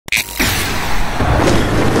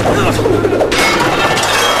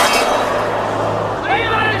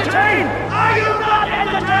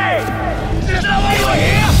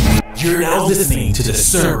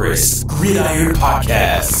Cerberus Gridiron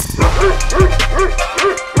Podcast.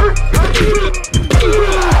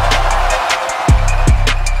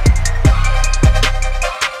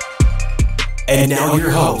 And now your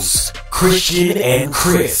hosts, Christian and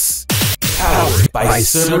Kris. Powered by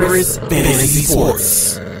Cerberus Fantasy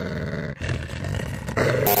Sports.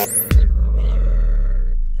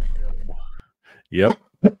 Yep.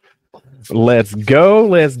 Let's go.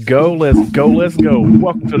 Welcome to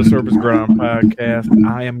the Cerberus Gridiron Podcast.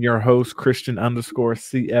 I am your host,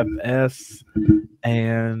 Christian_CFS.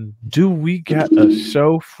 And do we got a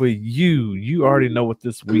show for you? You already know what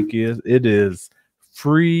this week is. It is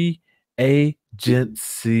free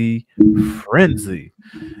agency frenzy.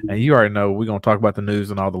 And you already know we're going to talk about the news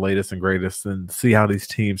and all the latest and greatest and see how these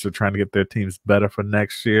teams are trying to get their teams better for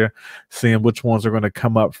next year, seeing which ones are going to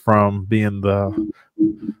come up from being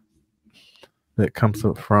that comes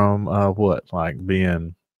up from what, like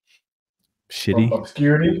being shitty, from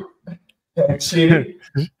obscurity, shitty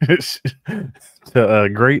to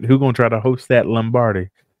great. Who gonna try to host that Lombardi?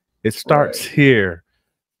 It starts here,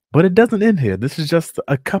 but it doesn't end here. This is just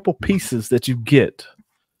a couple pieces that you get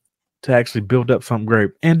to actually build up something great.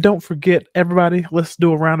 And don't forget, everybody, let's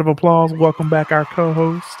do a round of applause. Welcome back our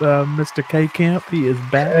co-host, Mr. K Camp. He is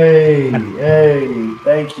back. Hey,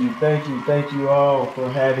 thank you all for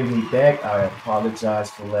having me back. I apologize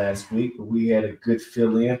for last week, but we had a good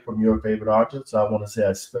fill-in from your favorite artist, so I want to say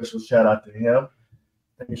a special shout out to him.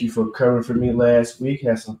 Thank you for covering for me last week.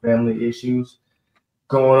 Had some family issues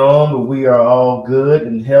going on, but we are all good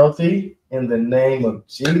and healthy. In the name of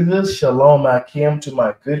Jesus, Shalom Akim to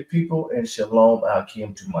my good people and Shalom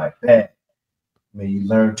Akim to my bad. May you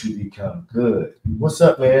learn to become good. What's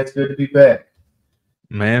up, man? It's good to be back.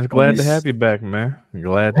 Man, glad to have you back, man.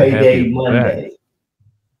 Glad to have Payday you Monday.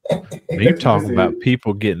 back. You're talking about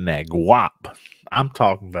people getting that guap. I'm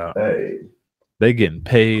talking about they getting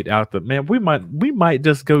paid out the man. We might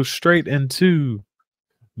just go straight into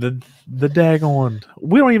the daggone.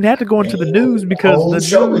 We don't even have to go into the news because the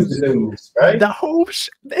show is the news, right? The whole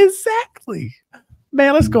exactly.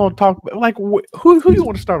 Man, let's go and talk about, like, who you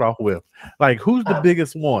want to start off with? Like, who's the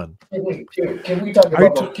biggest one? Can we talk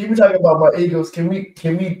about my Eagles? Can we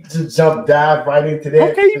just dive right into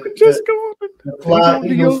that? Okay, you can just go on.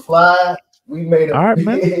 The Eagles fly. We made a all right, big.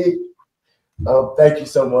 Man. Thank you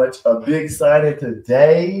so much. A big signing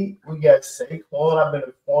today. We got Saquon. I've been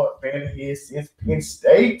a fan of his since Penn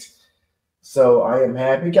State, so I am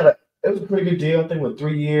happy. It was a pretty good deal. I think with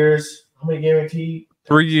 3 years. How many guaranteed?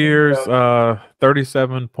 3 years,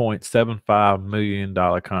 $37.75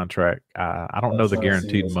 million contract. I don't know the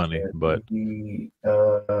guaranteed money, but they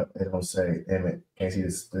don't say. Damn it, can't see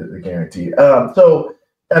the guaranteed. So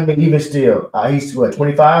I mean, even still, he's what,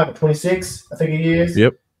 25 or 26? I think he is.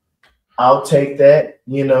 Yep. I'll take that,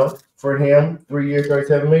 for him. 3 years,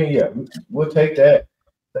 $37 million. Yeah, we'll take that.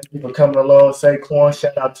 Thank you for coming along, Saquon.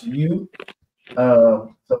 Shout out to you.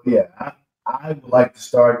 So, yeah, I would like to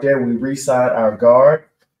start there. We re-signed our guard,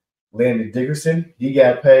 Landon Dickerson. He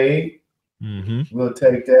got paid. Mm-hmm. We'll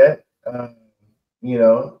take that. I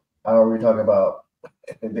already talking about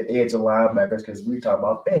the edge of linebackers because we talking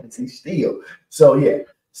about fantasy still. So, yeah,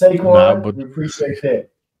 Saquon, we appreciate that.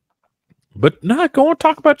 But go and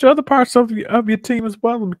talk about your other parts of your team as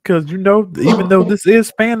well, because even though this is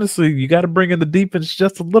fantasy, you got to bring in the defense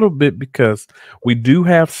just a little bit, because we do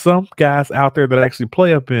have some guys out there that actually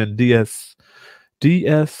play up in DST,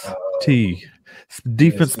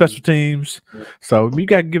 defense special teams. So you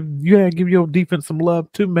gotta give your defense some love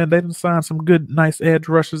too, man. They done signed some good, nice edge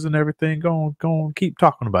rushers and everything. Go on, keep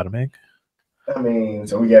talking about it, man. I mean,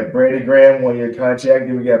 so we got Brandon Graham, 1 year contract.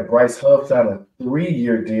 Then we got Bryce Huff on a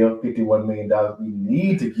 3-year deal, $51 million. We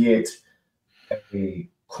need to get a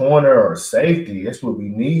corner or safety. That's what we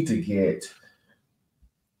need to get.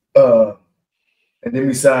 And then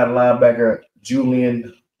we signed linebacker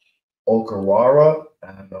Julian Okwara.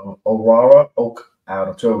 I don't know.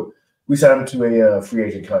 So we signed him to a free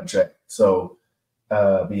agent contract. So,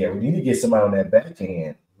 but yeah, we need to get somebody on that back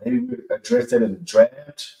end. Maybe we address that in the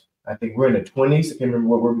draft. I think we're in the 20s. I can't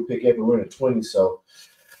remember where we pick up, but we're in the 20s. So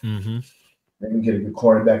maybe we can get a good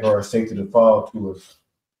cornerback or a safety to fall to us.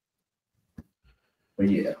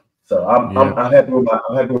 But yeah, so I'm happy with my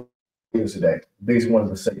deals today. The biggest one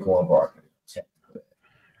was Saquon Barkley.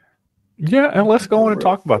 Yeah, and let's go on and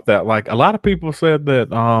talk about that. Like, a lot of people said that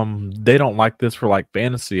they don't like this for like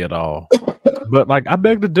fantasy at all. But like, I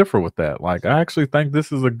beg to differ with that. Like, I actually think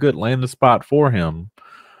this is a good landing spot for him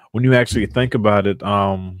when you actually think about it.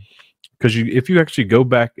 Because if you actually go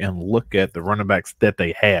back and look at the running backs that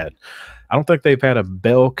they had, I don't think they've had a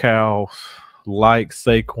bell cow like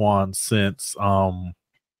Saquon since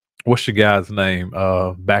what's your guy's name?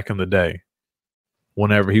 Back in the day,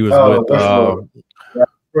 whenever he was Oh, with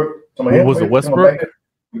Westbrook. Some of what him. was it, Come on, back Westbrook?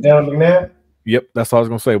 down McNabb. Yep, that's what I was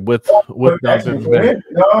gonna say. With But actually, Donovan before McNabb. him,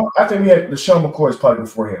 no, I think we had the Sean McCoy is probably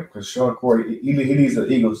before him because Sean McCoy he leads the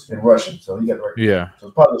Eagles in rushing, so he got the record. Yeah, So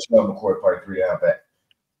it's probably Sean McCoy, probably 3 down back.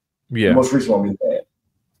 The yeah, most recent one we had.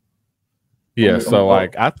 yeah. So Oh,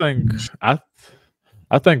 like, I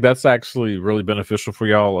think that's actually really beneficial for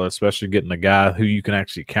y'all, especially getting a guy who you can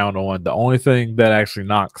actually count on. The only thing that actually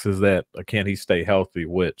knocks is that can he stay healthy,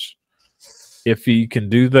 which if he can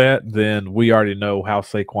do that, then we already know how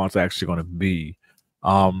Saquon's actually going to be.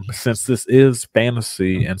 Since this is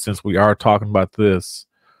fantasy, and since we are talking about this,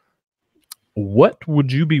 what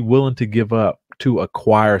would you be willing to give up to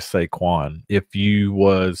acquire Saquon if you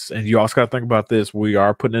was? And you also got to think about this. We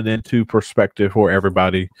are putting it into perspective for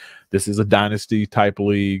everybody. This is a dynasty type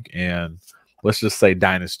league, and let's just say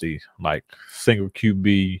dynasty, like single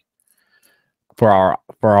QB for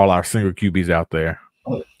all our single QBs out there.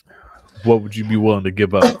 What would you be willing to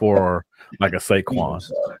give up for like a Saquon?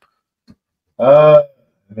 I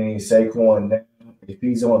mean Saquon now, if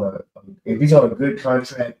he's on a good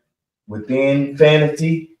contract within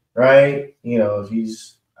fantasy, right? You know, if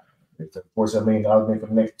he's it's a $47 million for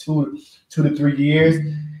the next 2 to 3 years,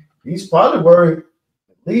 he's probably worth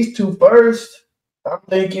at least 2 firsts. I'm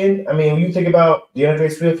thinking. I mean, when you think about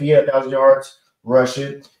DeAndre Swift, he had 1,000 yards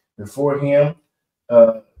rushing before him.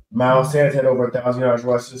 Miles Sanders had over 1,000 yards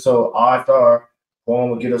rushing, so odds are Quan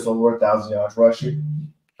would get us over 1,000 yards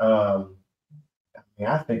rushing. I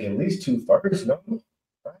think at least 2 firsts, no?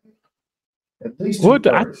 Right? At least 2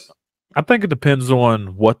 firsts. I think it depends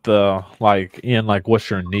on what the what's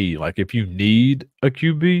your need. Like if you need a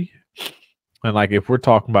QB, and like if we're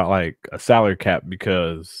talking about like a salary cap,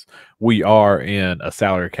 because we are in a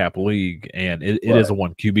salary cap league and it is a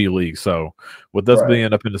 1 QB league. So with us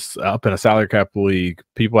being up in a salary cap league,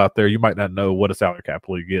 people out there, you might not know what a salary cap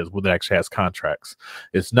league is, what it actually has contracts.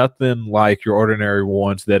 It's nothing like your ordinary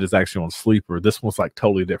ones that is actually on sleeper. This one's like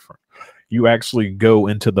totally different. You actually go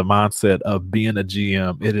into the mindset of being a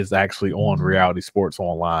GM. It is actually on Reality Sports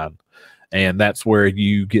Online. And that's where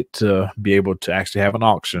you get to be able to actually have an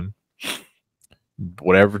auction.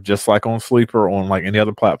 Whatever, just like on Sleeper, on like any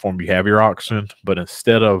other platform, you have your auction, but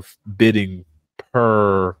instead of bidding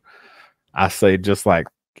per, I say just like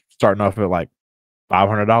starting off at like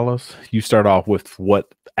 $500, you start off with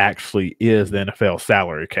what actually is the NFL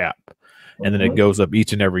salary cap. And then it goes up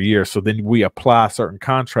each and every year. So then we apply certain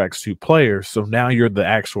contracts to players. So now you're the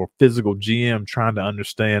actual physical GM trying to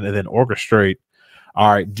understand and then orchestrate.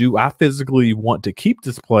 All right, do I physically want to keep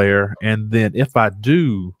this player? And then if I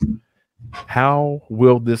do, how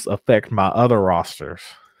will this affect my other rosters?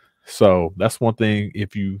 So that's one thing.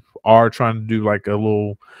 If you are trying to do like a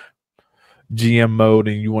little GM mode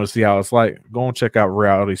and you want to see how it's like, go and check out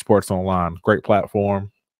Reality Sports Online. Great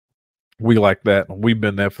platform. We like that. We've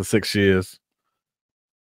been there for 6 years.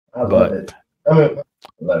 I love it. I mean, I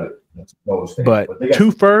love it. That's but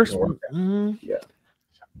 2 first? Yeah.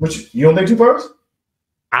 Which you don't think 2 first?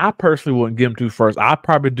 I personally wouldn't give him 2 first. I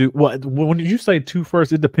probably do. Well, when you say 2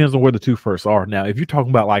 first, it depends on where the 2 firsts are. Now, if you're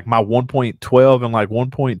talking about like my 1.12 and like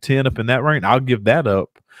 1.10 up in that range, I'll give that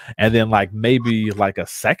up. And then like maybe like a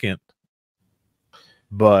second.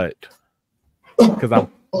 But because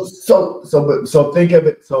I'm so think of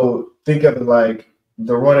it. So think of it like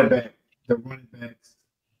the running backs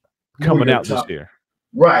coming out this year,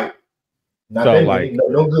 right? Not so that like many,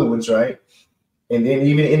 no good ones, right? And then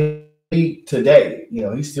even in today, you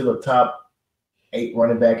know, he's still a top 8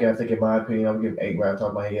 running back, and I think in my opinion, I'll give 8 right off the top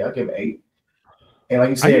of my head. I'll give 8. And like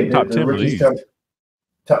you said, the rookies come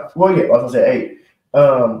top. Well, yeah, I was gonna say 8.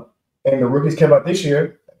 And the rookies came out this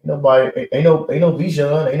year. Nobody, ain't no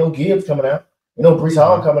Bijan, ain't no Gibbs coming out, ain't no Brees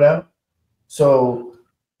Hall coming out. So,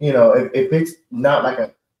 you know, if it's not like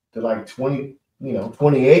a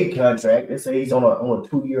 28 contract, let's say he's on a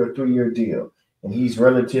 2-year or 3-year deal, and he's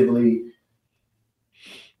relatively,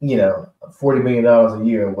 $40 million a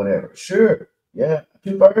year or whatever. Sure, yeah,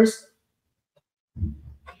 2 first.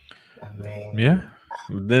 I mean, yeah.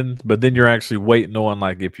 But then you're actually waiting on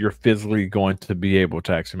like if you're physically going to be able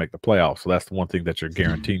to actually make the playoffs. So that's the one thing that you're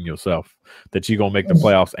guaranteeing yourself, that you're gonna make the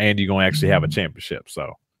playoffs and you're gonna actually have a championship.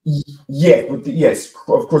 So yes,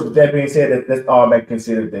 of course. With that being said, that's all I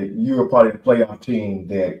consider that you're a part of the playoff team.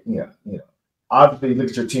 That obviously look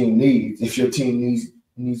at your team needs. If your team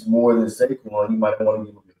needs more than Saquon, you might want to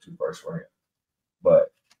give him 2 first for him.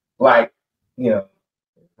 But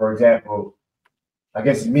for example, I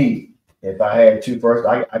guess me. If I had 2 first,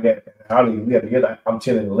 we have to get. I'm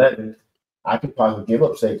 10 and 11. I could possibly give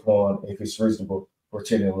up Saquon if it's reasonable for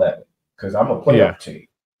 10 and 11 because I'm a playoff team.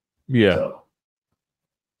 Yeah. So,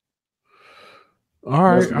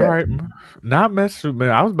 All right. Not mess with,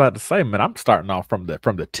 man. I was about to say, man, I'm starting off from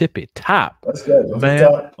the tippy top. let's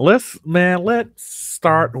go. Let's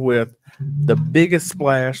start with the biggest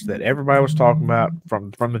splash that everybody was talking about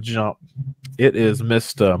from the jump. It is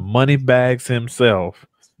Mr. Moneybags himself,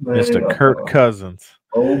 Mr. Kirk Cousins.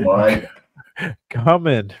 Oh my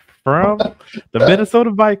Coming from the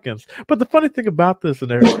Minnesota Vikings. But the funny thing about this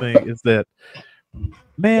and everything is that,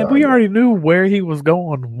 man, we already knew where he was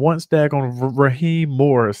going once daggone Raheem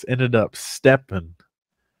Morris ended up stepping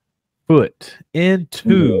foot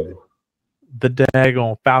into the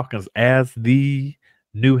daggone Falcons as the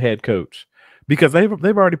new head coach. Because they've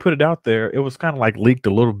already put it out there. It was kind of like leaked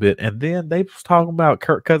a little bit. And then they was talking about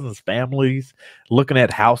Kirk Cousins' families looking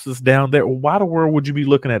at houses down there. Why the world would you be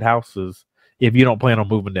looking at houses if you don't plan on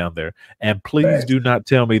moving down there? And please do not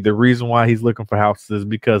tell me the reason why he's looking for houses is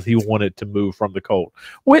because he wanted to move from the cold.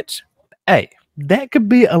 Which, hey, that could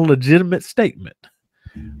be a legitimate statement.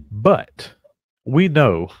 But we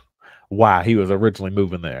know why he was originally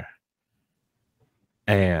moving there.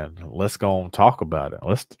 And let's go and talk about it.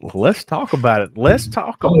 Let's talk about it. Let's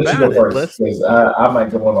talk about it. First, I might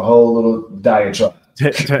go on a whole little diatribe.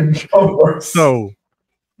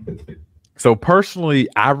 So personally,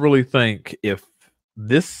 I really think if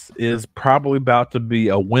this is probably about to be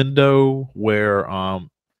a window where I'm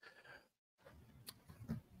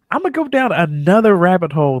gonna go down another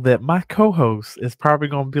rabbit hole that my co-host is probably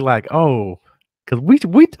gonna be like, oh, because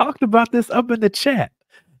we talked about this up in the chat.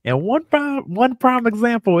 And one prime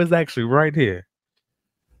example is actually right here.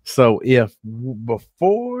 So if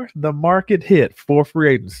before the market hit for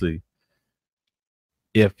free agency,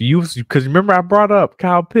 because remember I brought up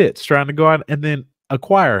Kyle Pitts trying to go out and then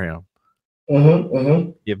acquire him.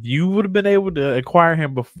 If you would have been able to acquire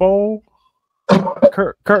him before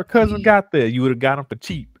Kirk Cousins got there, you would have got him for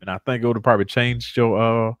cheap, and I think it would have probably changed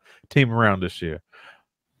your team around this year.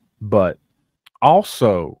 But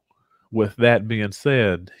also, with that being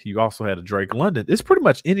said, you also had a Drake London. It's pretty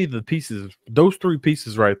much any of the pieces, those three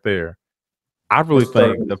pieces right there. I really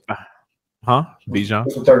think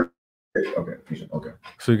Bijan. Okay.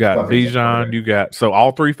 So you got Bijan, you got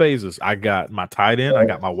all three phases. I got my tight end, I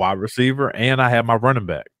got my wide receiver, and I have my running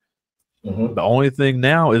back. The only thing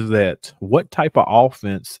now is that what type of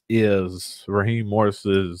offense is Raheem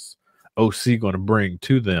Morris's OC going to bring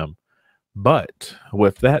to them? But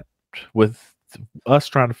with us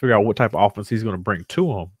trying to figure out what type of offense he's going to bring to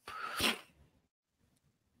him,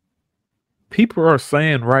 people are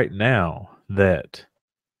saying right now that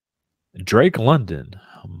Drake London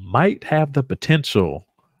might have the potential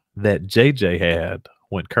that JJ had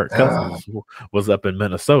when Kirk Cousins was up in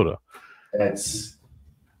Minnesota. That's.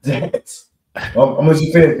 I'm gonna let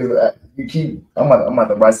you finish because you keep. I'm about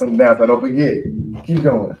to write something down so I don't forget. Keep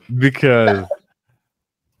going. Because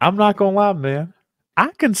I'm not gonna lie, man,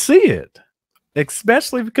 I can see it.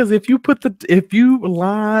 Especially because if you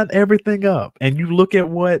line everything up and you look at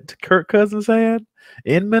what Kirk Cousins had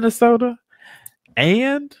in Minnesota,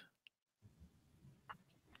 and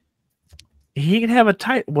he can have a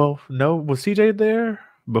tight. Well, no, was CJ there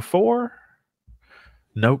before?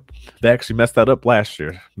 Nope. They actually messed that up last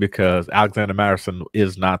year because Alexander Madison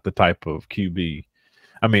is not the type of running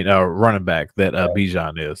back that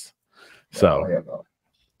Bijan is. So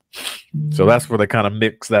that's where they kind of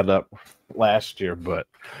mixed that up last year. But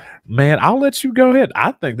man, I'll let you go ahead.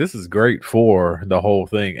 I think this is great for the whole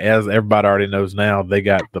thing. As everybody already knows now, they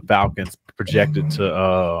got the Falcons projected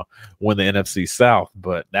to win the NFC South,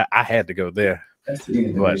 but I had to go there. That's the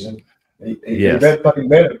division. He better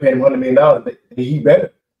pay him $100 million. He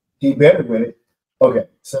better win it. Okay,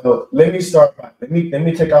 so let me start. Let me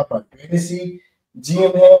take off my fantasy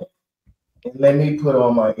GM hat and let me put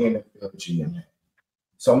on my NFL GM hat.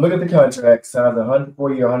 So I'm looking at the contract. Signs a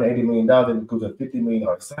 140 or $180 million. It includes a $50 million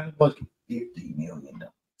signing bonus. $50 million.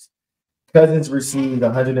 Cousins received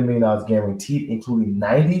 $100 million guaranteed, including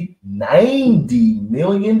 $90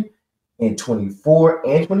 million in 24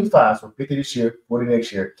 and 25. So 50 this year, 40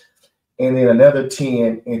 next year. And then another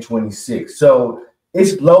 10 in 26. So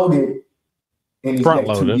it's loaded in these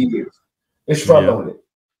next 2 years. It's front loaded.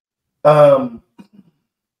 I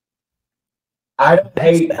don't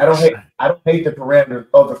hate the parameter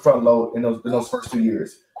of the front load in those first 2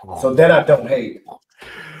 years. So that I don't hate.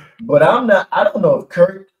 But I don't know if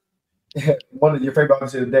Kirk, one of your favorite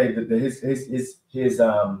officers today, that his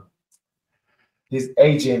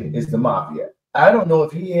agent is the mafia. I don't know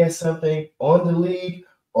if he has something on the league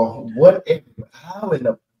or what. How in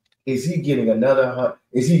the is he getting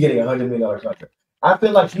 $100 million contract? I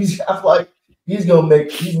feel like he's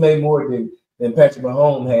made more than than Patrick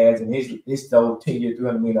Mahomes has in his 10-year,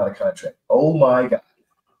 $300 million contract. Oh my God.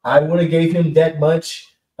 I wouldn't have gave him that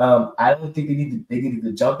much. I don't think they needed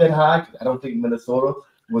to jump that high. I don't think Minnesota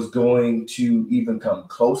was going to even come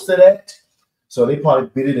close to that. So they probably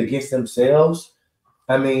bid it against themselves.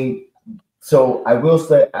 I mean, so I will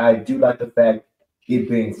say I do like the fact it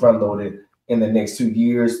being front loaded in the next 2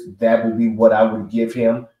 years. That would be what I would give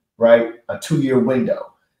him, right? A 2-year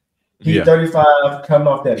window. He's 35, coming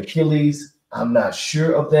off that Achilles. I'm not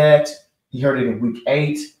sure of that. He hurt it in week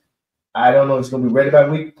 8. I don't know if he's going to be ready by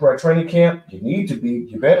week for a training camp. You need to be.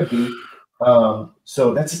 You better be.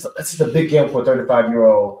 So that's just a big game for a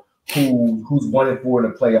 35-year-old who's 1-4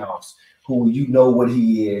 in the playoffs, who you know what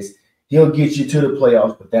he is. He'll get you to the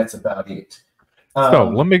playoffs, but that's about it. So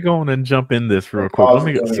let me go on and jump in this real quick. Let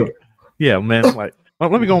me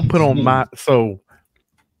go and put on my. So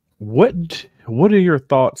what are your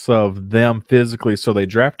thoughts of them physically? So they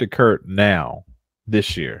drafted Kurt now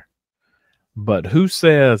this year, but who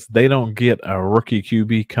says they don't get a rookie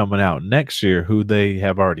QB coming out next year who they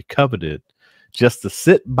have already coveted just to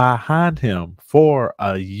sit behind him for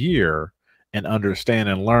a year and understand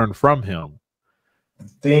and learn from him? The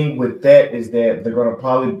thing with that is that they're going to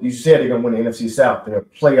probably, you said they're going to win the NFC South. They're a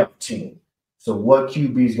playoff team. So what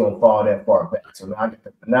QB is going to fall that far back? So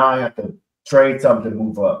now I have to trade something to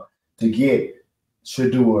move up to get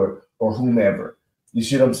Shador or whomever. You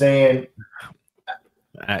see what I'm saying?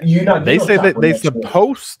 They say that they're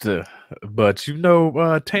supposed to, but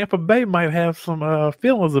Tampa Bay might have some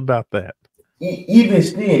feelings about that. Even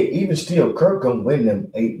still, Kirk gonna win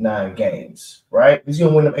them 8-9 games, right? He's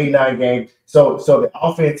gonna win them 8-9 games. So the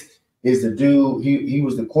offense is the dude. He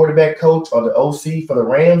was the quarterback coach or the OC for the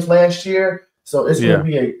Rams last year. So it's gonna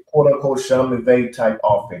be a quote unquote Sean McVay type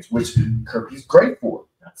offense, which Kirk is great for.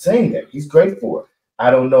 Not saying that he's great for.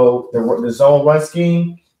 I don't know the zone run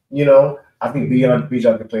scheme. I think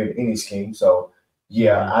Bijan can play in any scheme. So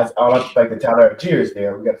I like the fact that Tyler Algier is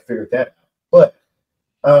there. We got to figure that out. But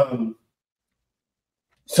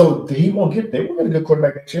so they won't get a good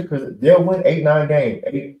quarterback next year because they'll win 8-9 games,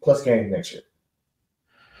 8+ games next year.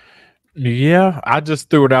 Yeah, I just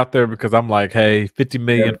threw it out there because I'm like, hey, 50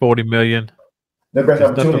 million, 40 million. There's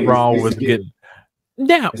nothing wrong with getting.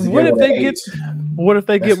 Now, what if they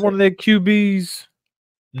get one of their QBs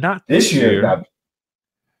not this year?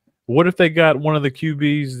 What if they got one of the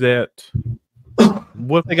QBs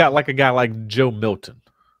what if they got like a guy like Joe Milton?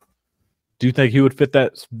 Do you think he would fit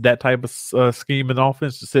that type of scheme and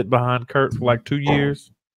offense to sit behind Kurt for like 2 years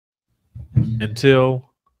until?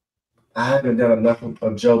 I haven't done enough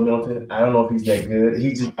of Joe Milton. I don't know if he's that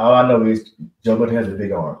good. All I know is Joe Milton has a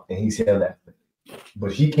big arm and he's held that.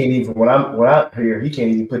 But he can't even. When I hear he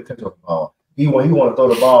can't even put touch on the ball. He want to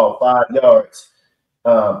throw the ball 5 yards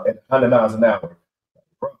at 100 miles an hour.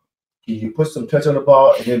 Bro, can you put some touch on the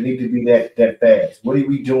ball? It doesn't need to be that fast. What are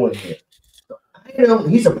we doing here?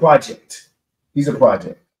 He's a project. He's a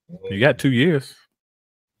project. You got 2 years.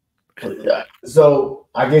 So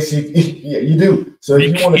I guess you do. So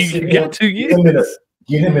if you want to sit got 2 years.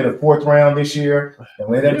 Get him in the 4th round this year and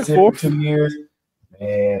let him sit for 2 years.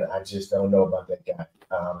 Man, I just don't know about that guy.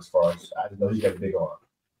 As far as I know, he's got a big arm.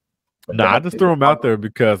 I just threw him out there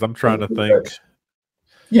because I'm trying to think.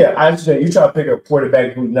 Yeah, I understand. You try to pick a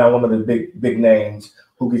quarterback who's not one of the big names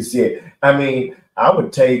who can sit. I mean, I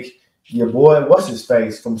would take your boy, what's his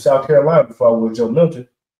face, from South Carolina before I would Joe Milton.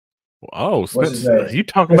 Oh, Spencer, you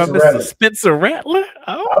talking about Mr. Spencer Rattler? Okay.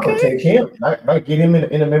 I would take him. I get him in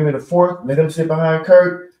the 4th, let him sit behind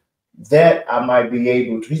Kurt. That I might be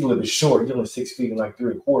able to. He's a little bit short. He's only 6 feet and like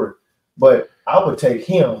 3 1/4. But I would take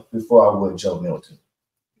him before I would Joe Milton.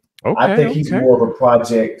 Okay, I think he's more of a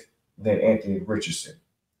project than Anthony Richardson.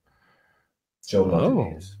 Joe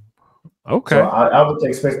Milton is. Okay. So I would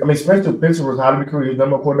take Spencer. I mean, Spencer was highly recruited. He was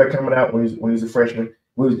number 1 quarterback coming out when he was a freshman.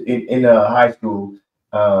 When he was in high school.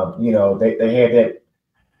 They had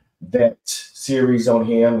that series on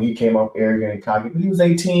him. He came off arrogant and cocky, but he was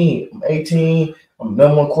 18. I'm 18. I'm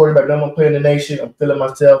number 1 quarterback, number 1 player in the nation. I'm feeling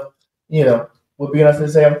myself. Would be honest to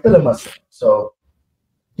say I'm feeling myself. So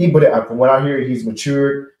from what I hear, he's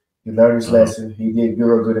matured. He learned his lesson. He did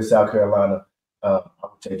real good in South Carolina. I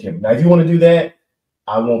would take him. Now, if you want to do that,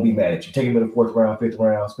 I won't be mad at you. Take him in the 4th round, 5th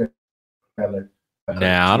round.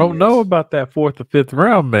 Now, I don't know about that 4th or 5th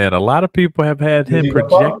round, man. A lot of people have had him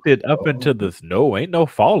projected up into this. No, ain't no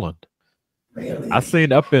falling. Really? I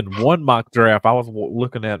seen up in one mock draft. I was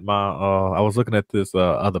looking at this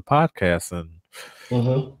other podcast, and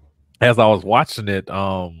as I was watching it,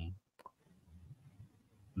 I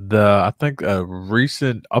think a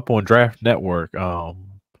recent up on Draft Network,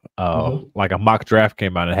 like a mock draft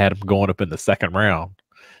came out and had him going up in the 2nd round.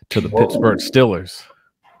 to the Pittsburgh Steelers.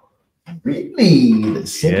 Really? The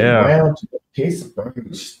second round to the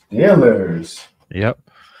Pittsburgh Steelers. Yep.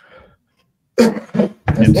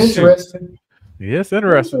 That's interesting. Yes,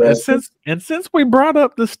 interesting. And since we brought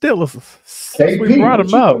up the Steelers, since KP, we brought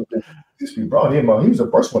him up. Since we brought him up, he was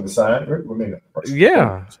the first one to sign.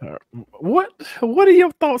 Yeah. What are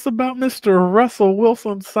your thoughts about Mr. Russell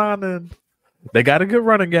Wilson signing? They got a good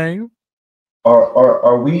running game.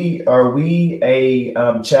 Are we a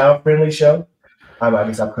child friendly show? I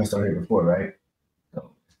guess I've cussed on here before, right?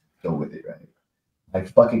 Go with it, right? I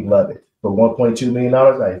fucking love it. For $1.2 million,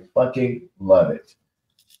 I fucking love it.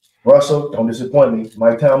 Russell, don't disappoint me.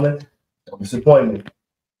 Mike Tomlin, don't disappoint me.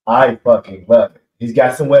 I fucking love it. He's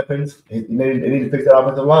got some weapons. They need to fix that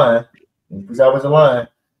offensive line.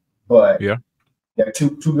 But yeah, you got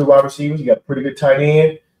two good wide receivers. You got a pretty good tight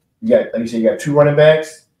end. You got, like you said, you got 2 running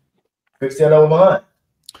backs. Fix that over line.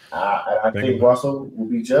 I think Russell will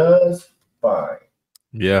be just fine.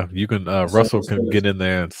 Yeah, you can. Russell can get in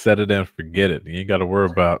there and set it and forget it. You ain't got to worry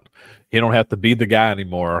about. He don't have to be the guy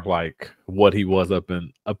anymore, like what he was up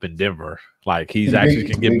in Denver. Like he's actually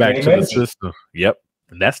can get back to the system. Yep,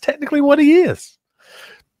 and that's technically what he is.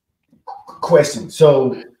 Question.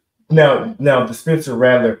 So now the Spencer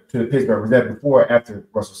Rattler to the Pittsburgh, was that before or after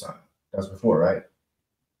Russell signed? That was before, right?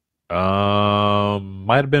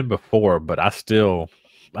 Might have been before, but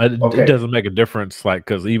it doesn't make a difference. Like,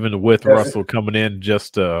 because even with Russell coming in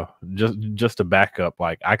just a backup,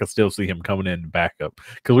 like I could still see him coming in backup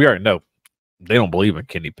because we already know they don't believe in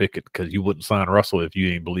Kenny Pickett because you wouldn't sign Russell if you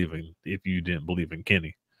didn't believe in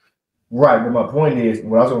Kenny. Right, but my point is,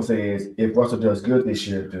 what I was going to say is, if Russell does good this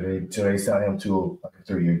year, do they sign him to like a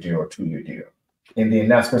 3-year deal or 2-year deal, and then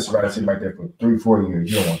now Spencer Rattler sitting right there for 3-4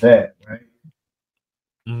 years? You don't want that, right?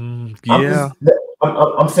 Yeah.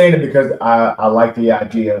 I'm saying it because I like the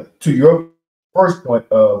idea, to your first point,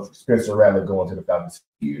 of Spencer Rattler going to the Falcons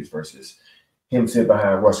 2 years versus him sitting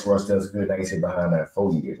behind Russ. Russ does good. Now he's sitting behind that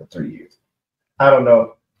 4 years or 3 years. I don't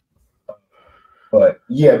know. But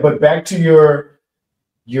yeah, but back to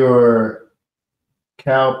your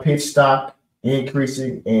Cal Pitts stock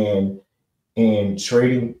increasing and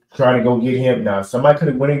trading, trying to go get him. Now, somebody could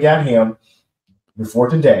have went and got him before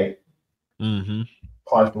today. Mm-hmm.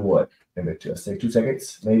 Probably for what? Maybe 2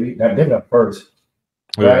 seconds, maybe. Not first.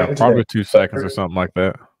 Yeah, right? Probably 2 seconds or something like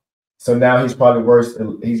that. So now he's probably worth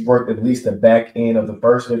at least the back end of the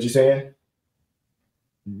first, that you're saying?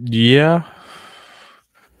 Yeah.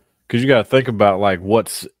 Because you got to think about like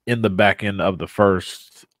what's in the back end of the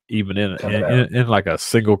first, even in like a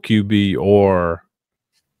single QB or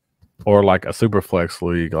like a super flex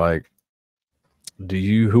league. Like,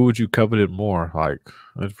 who would you covet it more? Like,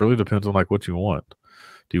 it really depends on like what you want.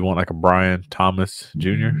 Do you want like a Brian Thomas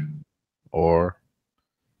Jr. or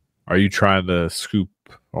are you trying to scoop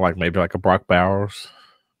or like maybe like a Brock Bowers?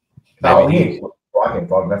 Brock ain't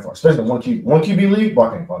falling that far, especially one QB league.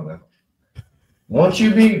 Brock ain't falling that far. One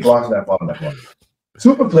QB, Brock's not falling that far.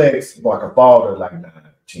 Superflex, Brock can fall to like 9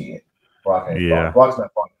 or 10. Brock ain't falling. Brock's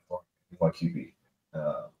not falling that far. One QB.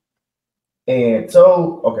 And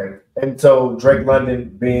so Drake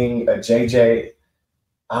London being a JJ.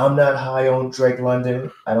 I'm not high on Drake London.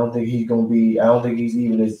 I don't think he's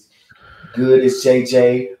even as good as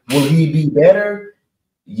JJ. Will he be better?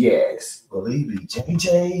 Yes. Will he be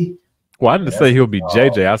JJ? Well, I didn't say he'll be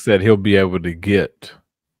JJ. I said he'll be able to get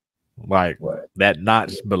like that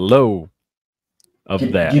notch below of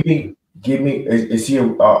that. Give me. Is he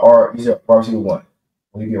or is it wide receiver 1?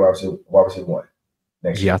 Will he be a wide receiver 1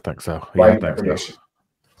 next year? I think so. I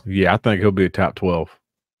think he'll be a top 12.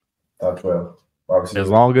 Top 12. As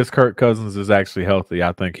long as Kirk Cousins is actually healthy,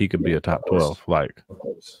 I think he could be a top 12. Like,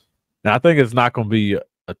 now I think it's not going to be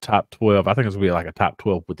a top 12. I think it's going to be like a top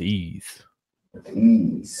 12 with ease.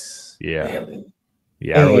 Yeah. Really?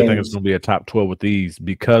 Yeah, I really think it's going to be a top 12 with ease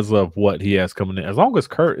because of what he has coming in. As long as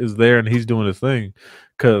Kurt is there and he's doing his thing,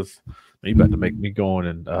 because you about to make me go on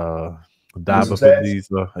and dive up in these.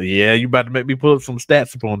 You about to make me pull up some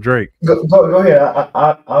stats upon Drake. Go ahead.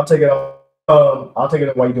 I'll take it off. I'll take it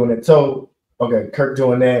up while you're doing it. So, okay, Kirk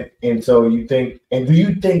doing that, and so do you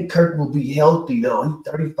think Kirk will be healthy though?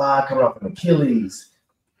 He's 35, coming off an Achilles,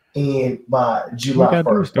 and by July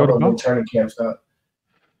 1st, training camp start.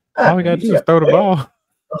 All we got to do is throw the ball.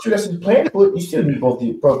 I'm sure that's his plan. You still need both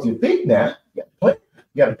your feet now. You got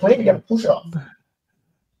to play. You got to push off.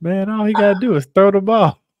 Man, all he got to do is throw the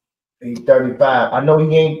ball. He's 35. I know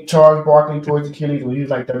he ain't charged Barkley towards Achilles when he was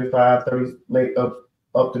like 35, 30, late up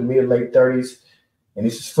to mid late 30s, and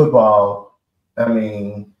this is football. I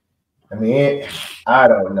mean, I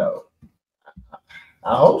don't know.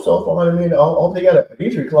 I hope so. For $100 million, I hope they got an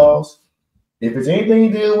injury clause. If it's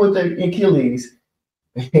anything to do with the Achilles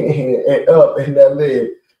and up in that leg,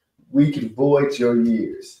 we can void your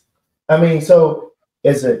years. I mean, so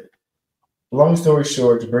as a long story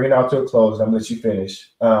short, to bring it out to a close, I'm gonna let you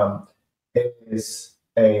finish. As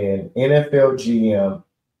an NFL GM,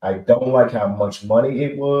 I don't like how much money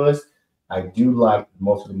it was. I do like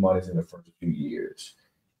most of the money's in the first few years.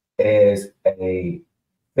 As a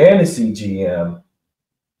fantasy GM,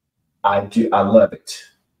 I love it.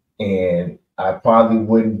 And I probably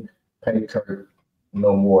wouldn't pay Kirk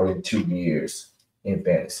no more than 2 years in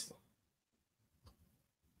fantasy.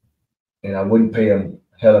 And I wouldn't pay him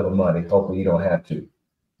hell of a money. Hopefully you don't have to.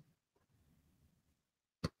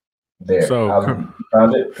 There. So,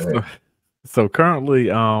 Found it? so currently,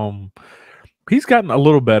 he's gotten a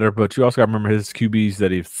little better, but you also got to remember his QBs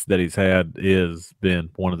that he's had is been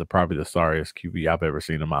one of the probably the sorriest QB I've ever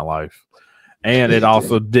seen in my life. And it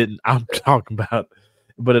also didn't. I'm talking about,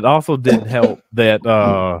 but it also didn't help that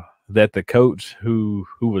that the coach who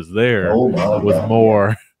was there was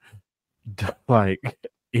more like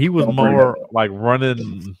he was more like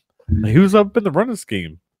running. He was up in the running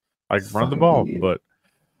scheme, like run the ball, but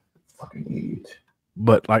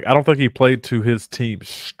like I don't think he played to his team's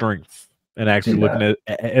strengths. And actually looking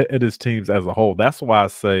at his teams as a whole, that's why I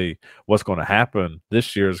say what's going to happen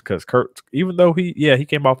this year is because Kurt, even though he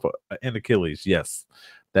came off an Achilles, yes,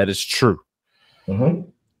 that is true. Mm-hmm.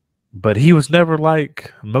 But he was never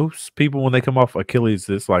like most people when they come off Achilles.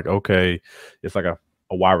 It's like okay, it's like a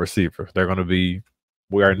wide receiver. They're going to be.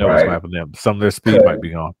 We already know what's going to happen to them. Some of their speed might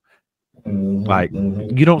be gone. Mm-hmm. Like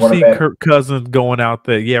you don't see Kirk Cousins going out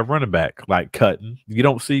there. Yeah, running back like cutting. You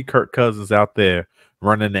don't see Kirk Cousins out there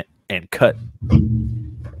running it and cut.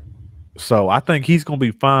 So I think he's gonna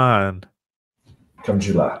be fine come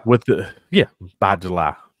July. By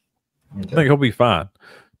July. Okay. I think he'll be fine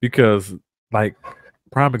because like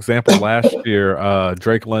prime example last year,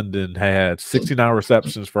 Drake London had 69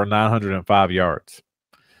 receptions for 905 yards.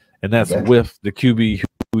 And that's with the QB who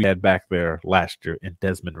we had back there last year in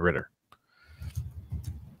Desmond Ridder.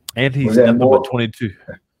 And he's nothing but 22.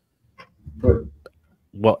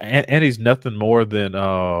 Well, and he's nothing more than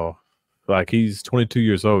like he's 22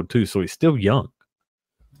 years old too, so he's still young.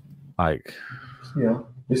 Like,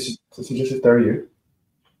 this is just his third year.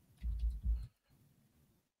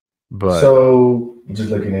 But so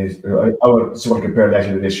just looking at his, I just want to compare last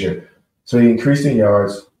year to this year. So he increased in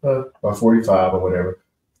yards by 45 or whatever.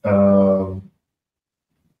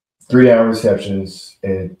 3 hour receptions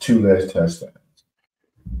and 2 less touchdowns.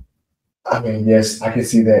 I mean, yes, I can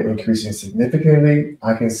see that increasing significantly.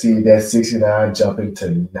 I can see that 69 jumping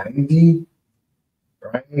to 90,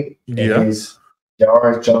 right? Yeah. And his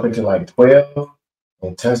yards jumping to like 12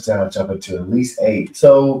 and touchdown jumping to at least 8.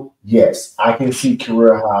 So, yes, I can see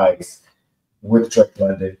career highs with Drake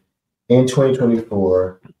London in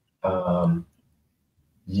 2024.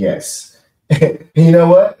 Yes. You know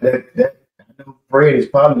what? That I know Fred is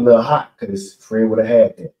probably a little hot because Fred would have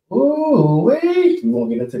had that. Ooh, wait. We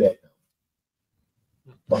won't get into that.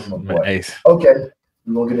 Okay,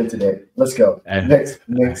 we won't get into that. Let's go. Next.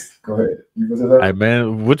 Go ahead. Hey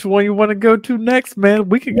man, which one you want to go to next, man?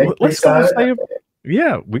 We can let's go say we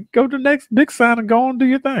can go to the next big sign and go on and do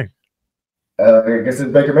your thing. I guess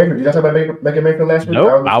it's Baker Mayfield. Did you talk about Baker Mayfield last week?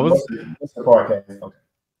 Nope, I was the podcast. Okay.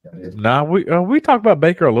 Nah, we talked about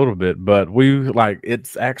Baker a little bit, but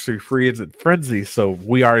it's actually free agent frenzy, so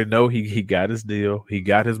we already know he got his deal, he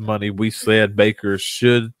got his money. We said Baker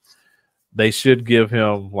should give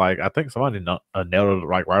him I think somebody nailed it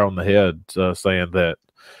right on the head, saying that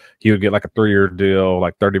he would get like a 3-year deal,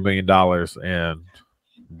 like $30 million,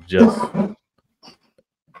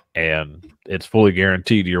 and it's fully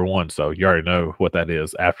guaranteed year one. So you already know what that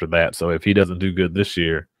is after that. So if he doesn't do good this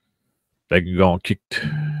year, they can go and kick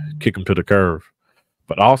him to the curve.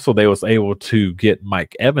 But also they was able to get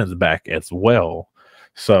Mike Evans back as well.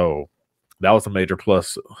 So that was a major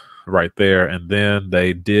plus right there. And then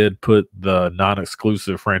they did put the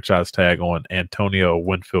non-exclusive franchise tag on Antonio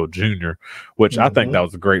Winfield Jr., which I think that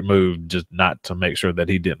was a great move, just not to make sure that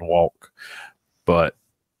he didn't walk. But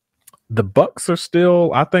the Bucs are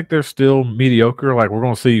still, I think they're still mediocre. Like, we're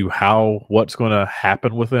going to see what's going to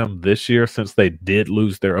happen with them this year, since they did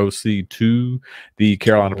lose their OC to the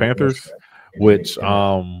Carolina Panthers, which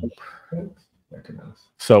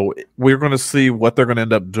so we're going to see what they're going to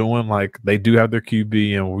end up doing. Like, they do have their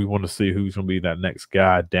QB, and we want to see who's going to be that next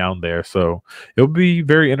guy down there. So it'll be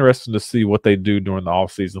very interesting to see what they do during the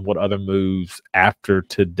offseason, what other moves after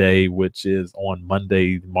today, which is on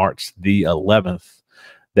Monday, March the 11th,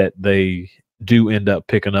 that they do end up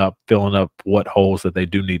picking up, filling up what holes that they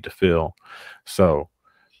do need to fill. So,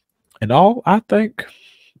 in all, I think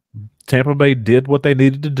Tampa Bay did what they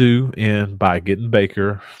needed to do by getting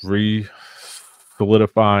Baker,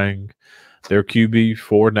 solidifying their QB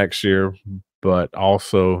for next year, but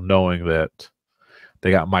also knowing that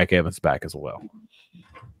they got Mike Evans back as well.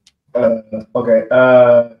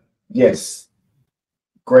 Okay. Yes.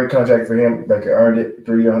 Great contract for him. Baker earned it.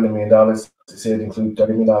 3 year, $100 million. It said it includes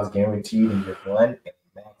 $30 million guaranteed in year one and a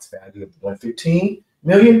max value of $115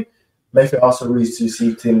 million. Mayfield also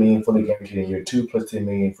receive $10 million fully guaranteed in year two, plus $10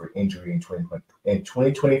 million for injury in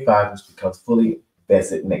 2025, which becomes fully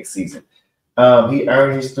vested next season. He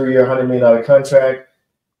earned his 3 year, $100 million contract.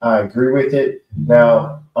 I agree with it.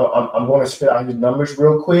 Now, I'm going to spit out his numbers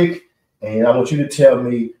real quick, and I want you to tell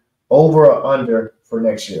me over or under for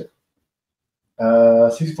next year.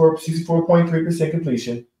 64.3%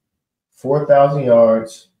 completion, 4,000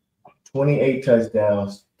 yards, 28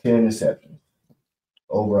 touchdowns, 10 interceptions.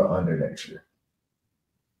 Over or under next year?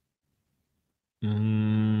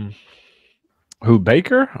 Who,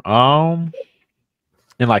 Baker?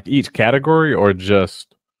 In like each category or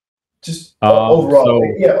just overall? So,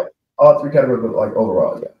 yeah, all three categories, but like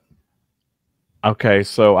overall, yeah. Okay,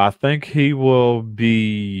 so I think he will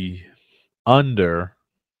be under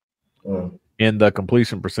in the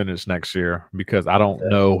completion percentage next year because I don't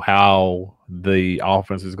know how the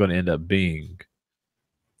offense is going to end up being.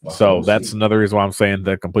 So that's another reason why I'm saying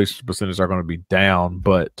the completion percentage are going to be down.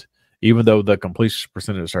 But even though the completion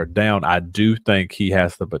percentage are down, I do think he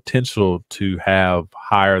has the potential to have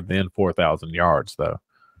higher than 4,000 yards, though.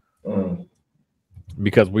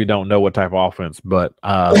 Because we don't know what type of offense, but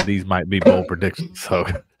these might be bold predictions. So,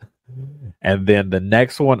 and then the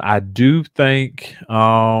next one, I do think,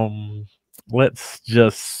 let's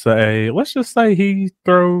just say he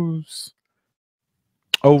throws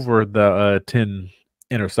over the 10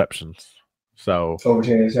 interceptions. So over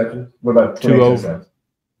 10 interceptions. What about 28 touchdowns?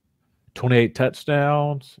 28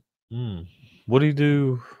 touchdowns. What do you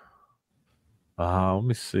do? Let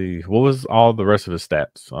me see. What was all the rest of his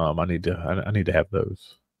stats? I need to have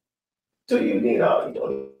those. So you need all. You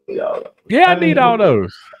don't need all. Yeah, I need all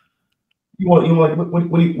those. You want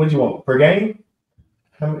what do you want per game?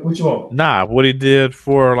 What you want? Nah, what he did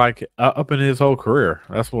for like up in his whole career.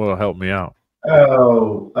 That's what'll help me out.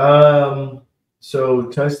 So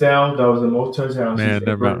touchdown. That was the most touchdowns he's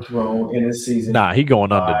ever thrown in a season. Nah, he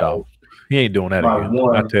going under, dog. He ain't doing that again.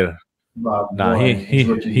 I tell you. Nah,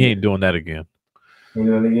 he ain't doing that again. You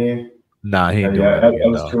doing it again? Nah, he ain't doing that again. That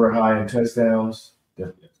was career high in touchdowns.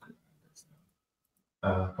 Definitely.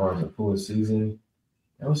 As far as the full season,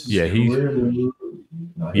 that was his career.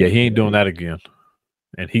 He ain't doing that again.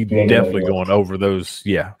 And he definitely going over those.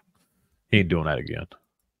 Yeah, he ain't doing that again.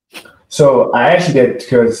 So I asked you that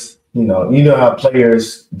because you know how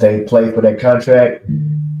players they play for that contract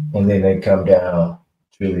and then they come down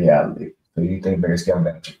to reality. So you think Baker's coming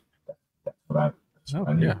back? That's what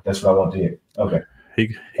I need. That's what I want to hear. Okay.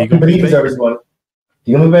 But he deserves his money.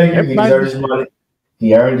 He gonna be Baker. He deserves his money.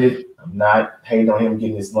 He earned it. I'm not hating on him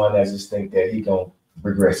getting his money. I just think that he gonna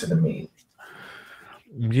regress to the mean.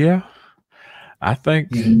 Yeah, I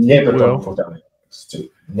think he's never thrown 4,000 yards. Too.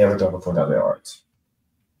 Never thrown 4,000 yards.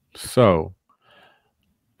 So,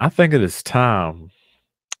 I think it is time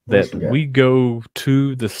that we go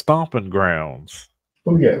to the stomping grounds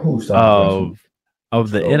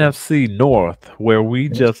of the NFC North, where we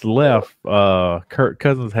just left. Kirk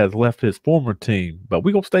Cousins has left his former team, but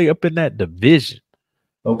we're gonna stay up in that division.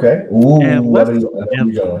 Okay. Which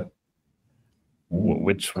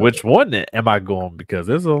one am I going? Because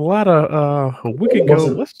there's a lot of we can go.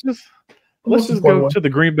 Let's just go to the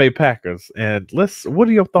Green Bay Packers and what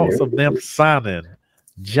are your thoughts of them signing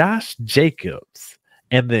Josh Jacobs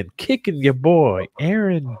and then kicking your boy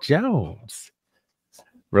Aaron Jones,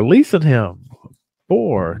 releasing him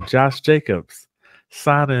for Josh Jacobs,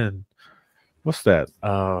 signing what's that?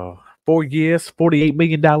 4 years, $48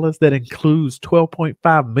 million. That includes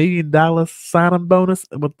 $12.5 million signing bonus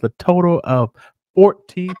with the total of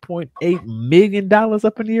 $14.8 million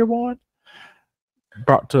up in year one.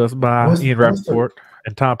 Brought to us by Ian Rappaport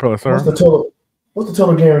and Tom Pelissero. What's the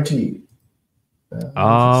total guaranteed?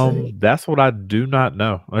 That's what I do not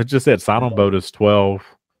know. It just said sign-on bonus 12.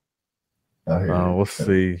 Let's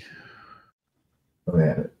see.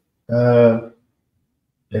 No,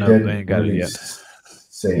 they ain't got it yet.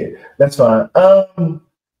 Say it. That's fine.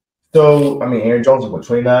 So I mean, Aaron Jones is what,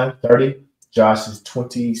 29, 30? Josh is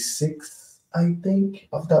 26, I think,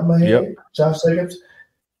 off the top of my head. Yep. Josh Jacobs.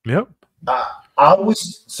 Yep. I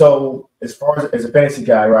was as far as a fantasy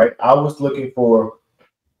guy, right? I was looking for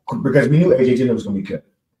because we knew AJ Dillon was going to be cut.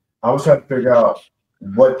 I was trying to figure out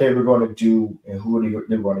what they were going to do and who they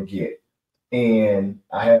were going to get. And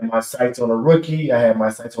I had my sights on a rookie. I had my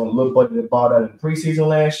sights on a little buddy that bought out in the preseason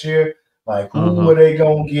last year. Like, who are they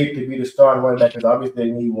going to get to be the starting running back? Because obviously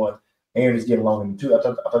they need one. Aaron is getting along in too. I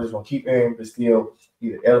thought they was going to keep Aaron, but still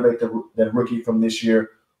either elevate that rookie from this year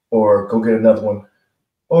or go get another one.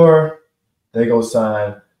 Or they go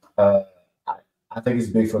sign. I think it's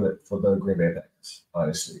big for the Green Bay Packers,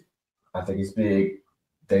 honestly. I think it's big.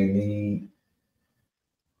 They need –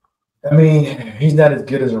 I mean, he's not as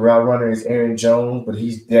good as a route runner as Aaron Jones, but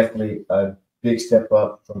he's definitely a big step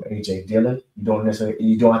up from A.J. Dillon. You don't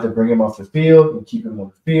have to bring him off the field. You keep him on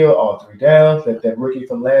the field all 3 downs. Let that rookie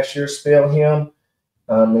from last year spell him.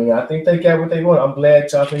 I mean, I think they got what they want. I'm glad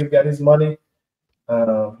Johnson got his money.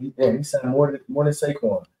 He signed more than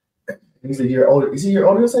Saquon. He's a year older. Is he a year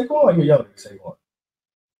older than Saquon or a year younger than Saquon?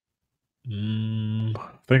 I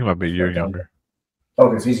think it might be a year younger.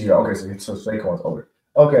 Okay, so he's a year. Okay, so Saquon's older.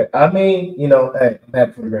 Okay, I mean, hey, I'm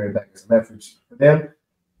happy for the Green Bay Packers. I'm happy for them,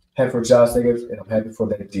 happy for Josh Jacobs, and I'm happy for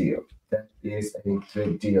that deal. That is a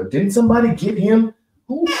big deal. Didn't somebody get him?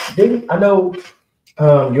 Who didn't? I know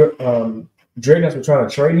your Dragons were trying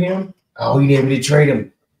to trade him. Oh, he didn't really trade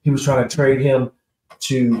him. He was trying to trade him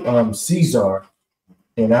to Caesar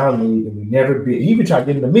in our league, and we never bid. He even tried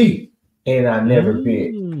getting to me, and I never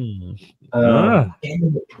bid.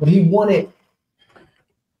 But he wanted.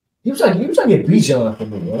 He was trying to get Bijan for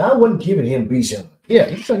me, and I wasn't giving him Bijan. Yeah,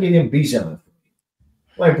 he was trying to get him Bijan.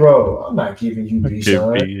 Like, bro, I'm not giving you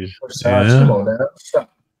Bijan. Come on now,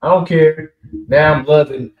 stop. I don't care. Now I'm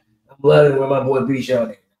loving where my boy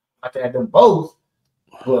Bijan is. I had them both,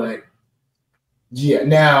 but yeah.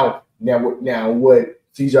 Now what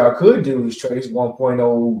Caesar could do is trade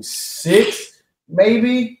 1.06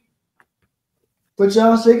 maybe for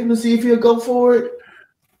Josh Jacobs to see if he'll go for it.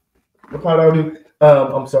 What part I'll do?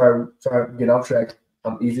 I'm sorry to get off track.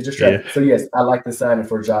 I'm easy distracted. Yeah. So yes, I like the signing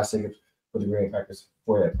for Josh Jacobs for the Green Bay Packers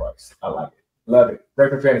for that price. I like it. Love it.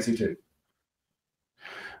 Great for fantasy too.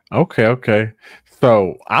 Okay.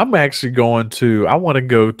 So I'm actually I want to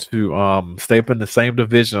go to stay up in the same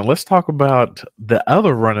division. Let's talk about the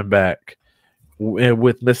other running back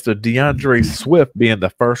with Mr. DeAndre Swift being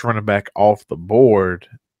the first running back off the board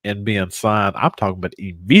and being signed. I'm talking about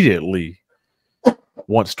immediately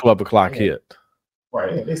once 12 o'clock hit.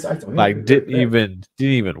 Right. Like didn't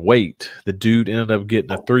even wait. The dude ended up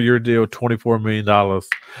getting a 3-year deal, $24 million.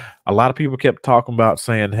 A lot of people kept talking about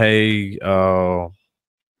saying, hey,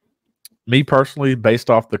 me personally, based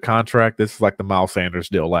off the contract, this is like the Miles Sanders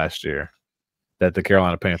deal last year that the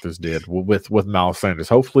Carolina Panthers did with Miles Sanders.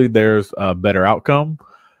 Hopefully there's a better outcome,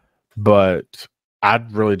 but I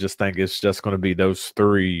really just think it's just going to be those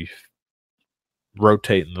 3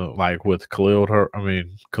 rotating like with Khalil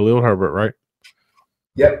Herbert, right?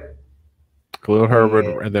 Yep. Khalil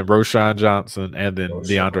Herbert and then Roschon Johnson and then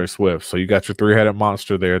DeAndre Swift. So you got your 3-headed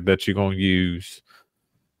monster there that you're going to use.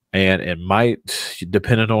 And it might,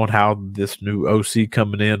 depending on how this new OC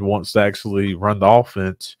coming in wants to actually run the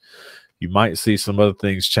offense, you might see some other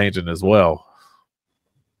things changing as well.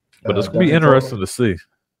 But it's going to be interesting to see.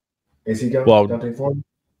 Is he going?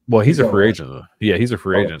 Well, he's a free agent. Yeah, he's a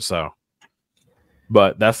free agent. So,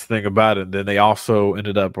 but that's the thing about it. Then they also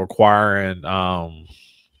ended up acquiring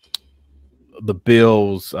the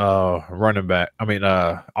Bills running back.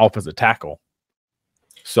 Offensive tackle.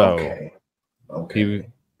 So,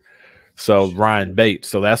 So Ryan Bates.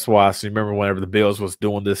 So that's why I remember whenever the Bills was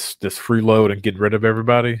doing this freeload and getting rid of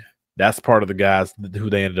everybody, that's part of the guys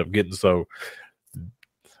who they ended up getting. So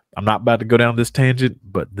I'm not about to go down this tangent,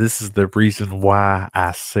 but this is the reason why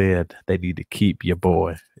I said they need to keep your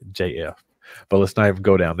boy JF. But let's not even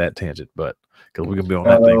go down that tangent, but because we're gonna be on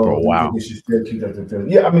that thing for a while.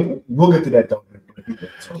 Yeah, we'll get to that though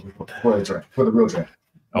for the real draft.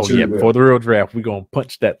 Oh yeah, before the real draft, we're gonna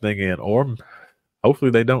punch that thing in, or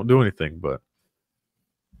hopefully they don't do anything, but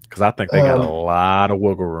because I think they got a lot of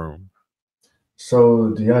wiggle room.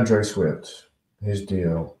 So DeAndre Swift, his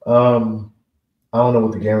deal. I don't know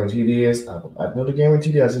what the guaranteed is. I know the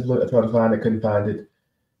guaranteed is. I tried to find it, couldn't find it.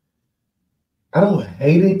 I don't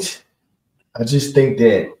hate it. I just think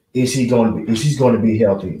that is he going to be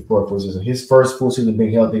healthy for a full season? His first full season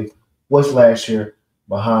being healthy was last year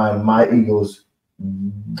behind my Eagles'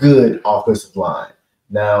 good offensive line.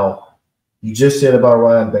 Now, you just said about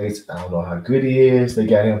Ryan Bates. I don't know how good he is. They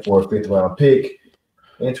got him for a 5th round pick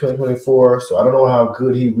in 2024, so I don't know how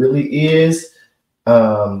good he really is.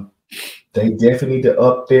 They definitely need to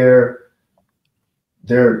up their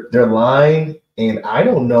line, and I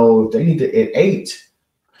don't know if they need to at 8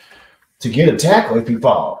 to get a tackle if he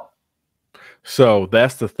fall. So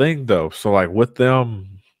that's the thing, though. So like with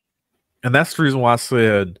them, and that's the reason why I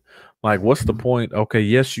said Like, what's the point? Okay,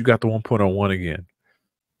 yes, you got the 1.01 again,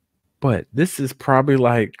 but this is probably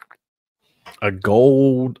like a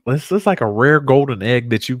gold. This is like a rare golden egg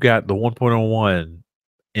that you got the 1.01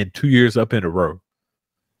 in 2 years up in a row.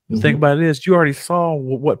 The thing about it is, you already saw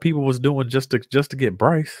what people was doing just to get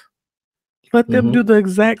Bryce. Let them do the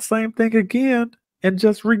exact same thing again and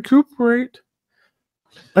just recuperate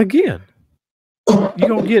again. You're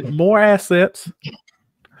gonna get more assets.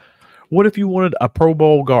 What if you wanted a Pro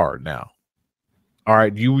Bowl guard now? All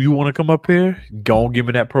right, you want to come up here? Go and give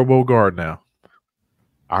me that Pro Bowl guard now.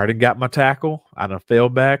 I already got my tackle. I done fell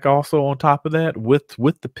back also on top of that with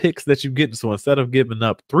the picks that you get. So instead of giving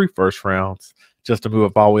up 3 first rounds just to move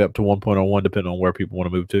up all the way up to 1.01, depending on where people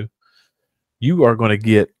want to move to, you are going to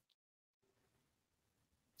get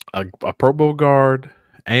a Pro Bowl guard,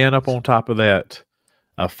 and up on top of that,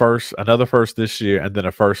 another first this year, and then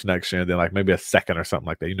a first next year, and then like maybe a second or something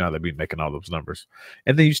like that. You know how they've been making all those numbers.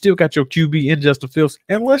 And then you still got your QB in Justin Fields.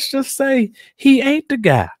 And let's just say he ain't the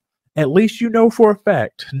guy. At least you know for a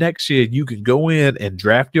fact next year you can go in and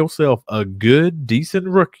draft yourself a good, decent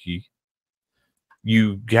rookie.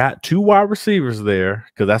 You got 2 wide receivers there,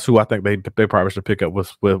 because that's who I think they probably should pick up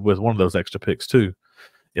with one of those extra picks too,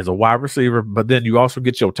 is a wide receiver. But then you also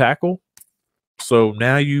get your tackle. So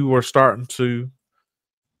now you are starting to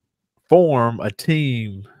form a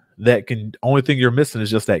team that can, only thing you're missing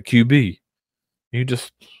is just that QB. You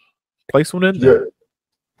just place one in there.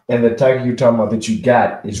 And the tackle you're talking about that you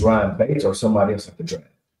got is Ryan Bates or somebody else at the draft?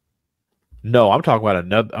 No, I'm talking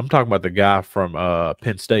about I'm talking about the guy from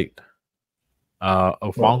Penn State.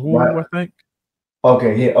 Ofongu, I think.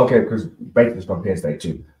 Okay, yeah, okay, because Bates is from Penn State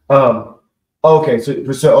too. Okay, so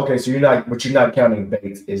you're not counting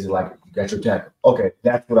Bates. Is it like you got your tackle? Okay,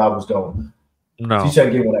 that's what I was going. No, so you trying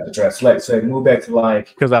to get one at the draft. Select, say, move back to like,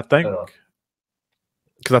 because I think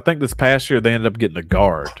this past year they ended up getting a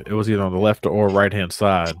guard. It was either on the left or right hand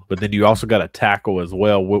side, but then you also got a tackle as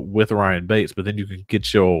well with Ryan Bates. But then you can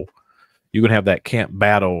get you can have that camp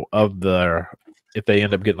battle of if they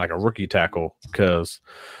end up getting like a rookie tackle, because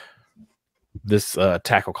this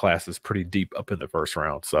tackle class is pretty deep up in the first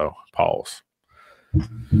round. So pause.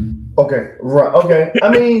 Okay, right. Okay, I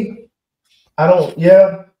mean,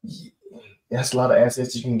 that's a lot of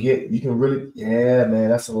assets you can get. You can really, man,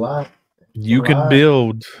 that's a lot. You can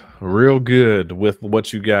build real good with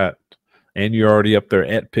what you got, and you're already up there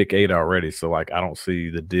at pick 8 already. So like, I don't see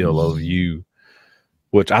the deal of you,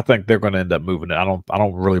 which I think they're going to end up moving it. I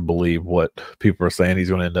don't really believe what people are saying. He's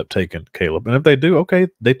going to end up taking Caleb, and if they do, okay,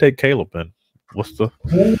 they take Caleb. And what's the?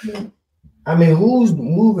 I mean, who's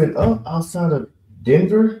moving up outside of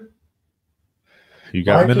Denver? You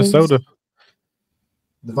got Vikings, Minnesota.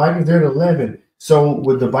 The Vikings, they're at 11. So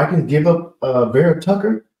would the Vikings give up Vera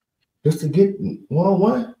Tucker just to get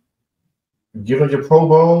 101? Give them your Pro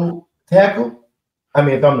Bowl tackle? I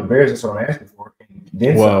mean, if I'm the Bears, that's what I'm asking for.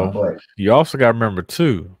 Then but you also got to remember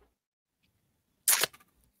too,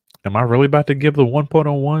 am I really about to give the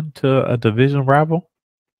 1.01 to a division rival?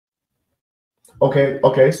 Okay.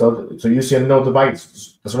 So you're saying no the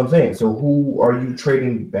Vikings. That's what I'm saying. So who are you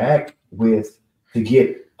trading back with to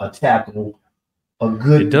get a tackle?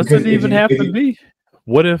 It doesn't even have to be.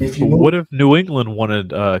 What if New England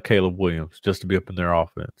wanted Caleb Williams just to be up in their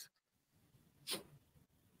offense?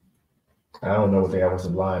 I don't know what the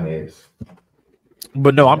offensive line is.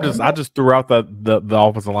 But no, I just threw out the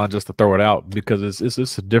offensive line just to throw it out, because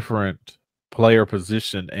it's a different player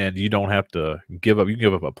position, and you don't have to give up. You can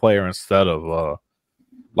give up a player instead of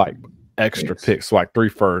like extra picks, like 3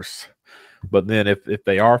 firsts. But then if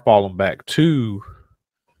they are falling back to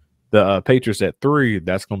the Patriots at 3,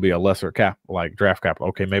 that's going to be a lesser cap, like draft capital.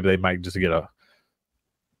 Okay, maybe they might just get a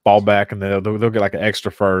fall back, and they'll get like an extra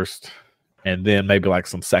first, and then maybe like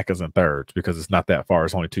some seconds and thirds, because it's not that far.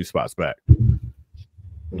 It's only 2 spots back.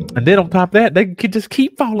 And then on top of that, they could just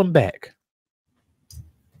keep falling back.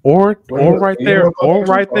 Or right there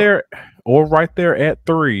at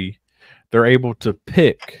 3, they're able to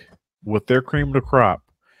pick with their cream of the crop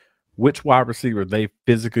which wide receiver they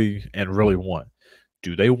physically and really want.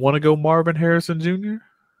 Do they want to go Marvin Harrison Jr.?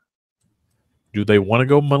 Do they want to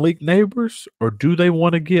go Malik Neighbors? Or do they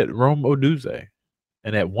want to get Rome Odunze?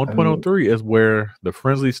 And at 1.03 is where the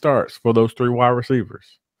frenzy starts for those 3 wide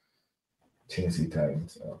receivers. Tennessee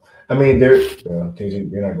Titans. I mean, they're not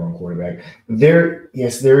going quarterback. There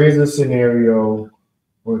is a scenario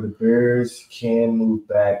where the Bears can move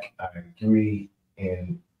back. I agree,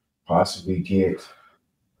 and possibly get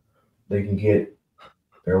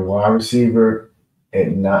their wide receiver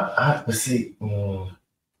and not. But see,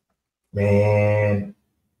 man,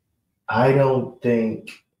 I don't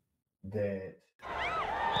think that.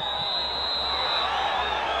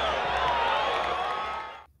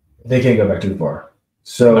 They can't go back too far.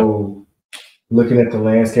 So, looking at the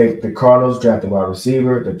landscape, the Cardinals draft a wide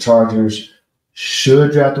receiver. The Chargers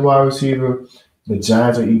should draft a wide receiver. The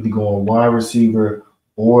Giants are either going wide receiver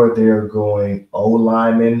or they're going O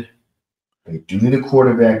lineman. They do need a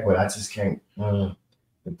quarterback, but I just can't. The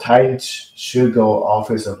Titans should go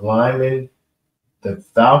offensive lineman. The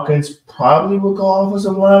Falcons probably will go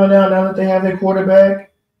offensive lineman now that they have their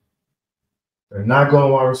quarterback. They're not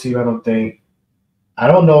going wide receiver, I don't think. I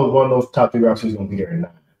don't know if one of those top 3 wide receivers is going to be there or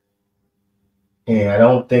not. And I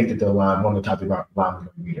don't think that one of the top 3 linemen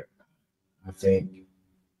is going to be there. I think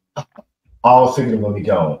all 6 of them are going to be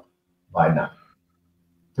gone by now.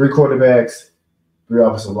 3 quarterbacks, 3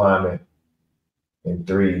 offensive linemen, and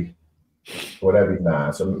 3 whatever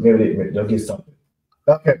 9. So maybe they'll get something.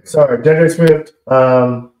 Okay, sorry. Daniel Swift,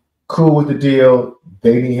 cool with the deal.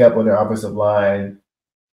 They need help on their offensive line.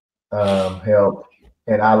 Help.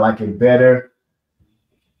 And I like it better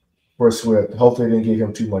for Swift. Hopefully they didn't give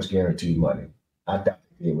him too much guaranteed money. I doubt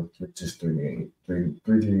they did with just 3 million.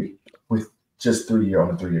 With just 3 year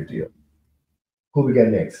on a 3-year deal. Who we got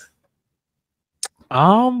next?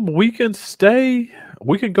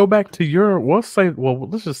 We can go back to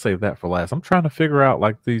let's just save that for last. I'm trying to figure out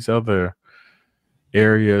like these other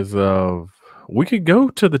areas of. We could go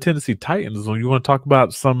to the Tennessee Titans when you want to talk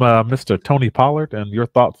about some Mr. Tony Pollard and your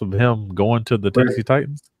thoughts of him going to the Tennessee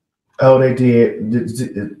Titans. Oh, they did.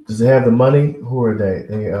 Does they have the money? Who are they?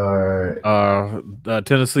 They are.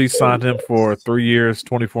 Tennessee signed him for 3 years,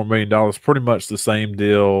 $24 million. Pretty much the same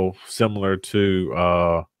deal, similar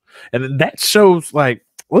to. And that shows, like,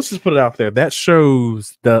 let's just put it out there. That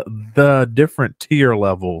shows the different tier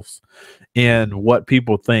levels in what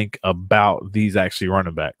people think about these actually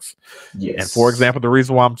running backs. Yes. And for example, the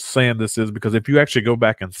reason why I'm saying this is because if you actually go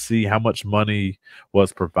back and see how much money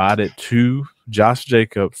was provided to Josh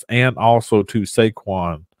Jacobs and also to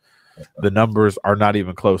Saquon, the numbers are not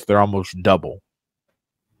even close. They're almost double.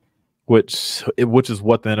 Which is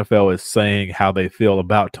what the NFL is saying how they feel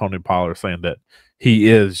about Tony Pollard, saying that he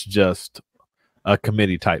is just a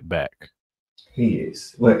committee type back. He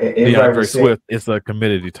is. Well, DeAndre Swift is a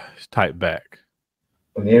committee type back.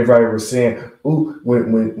 When everybody was saying, "Ooh,"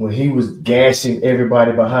 when he was gashing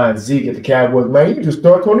everybody behind Zeke at the Cowboys, man, you just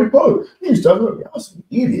start Tony Pollard. You start y'all some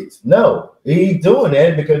idiots. No, he's doing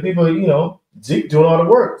that because people, Zeke doing all the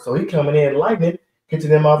work, so he coming in lightning, catching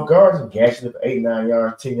them off guards and gashing them for 8, 9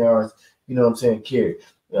 yards, 10 yards. You know what I'm saying? Carry.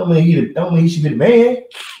 I don't mean he should be the man.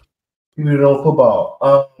 People that know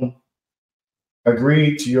football.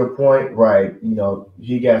 Agreed to your point, right?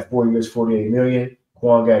 He got 4 years, $48 million.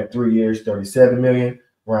 Quan got 3 years, $37 million,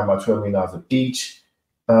 around about $12 million each.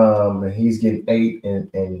 And he's getting 8,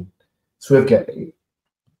 and Swift got 8. As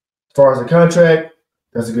far as the contract,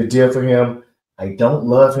 that's a good deal for him. I don't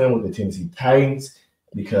love him with the Tennessee Titans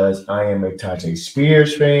because I am a Tajay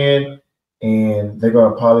Spears fan, and they're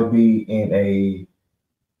going to probably be in a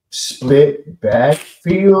split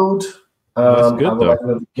backfield. That's good, I would like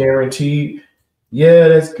them guaranteed. Yeah,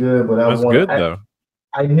 that's good, but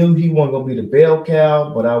I knew he wasn't going to be the bell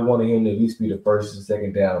cow, but I wanted him to at least be the first and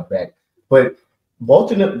second down back. But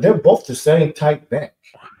both of them, they're both the same type back,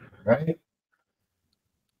 right?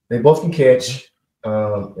 They both can catch.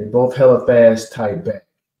 They both hella fast type back.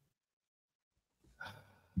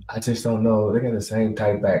 I just don't know. They got the same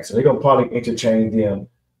type back, so they're going to probably interchange them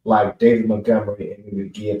like David Montgomery and maybe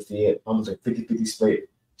Gibbs did, almost a 50-50 split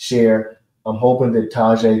share. I'm hoping that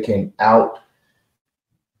Tajay can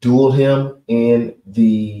duel him in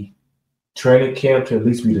the training camp to at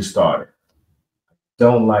least be the starter.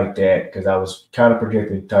 Don't like that because I was kind of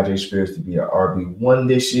predicting Tajay Spears to be an RB1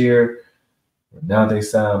 this year. But now they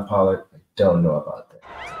signed Pollard. I don't know about that.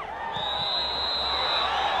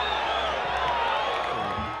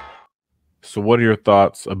 So what are your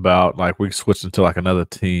thoughts about, like, we switched into like another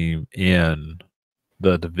team in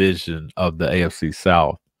the division of the AFC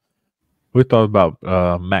South? We thought about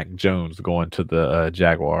Mac Jones going to the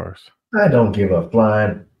Jaguars. I don't give a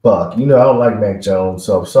flying fuck. I don't like Mac Jones,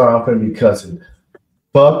 so sorry I'm going to be cussing.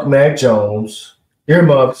 Fuck Mac Jones.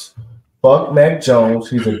 Earmuffs. Fuck Mac Jones.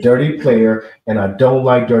 He's a dirty player, and I don't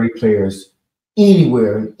like dirty players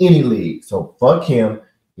anywhere in any league. So fuck him,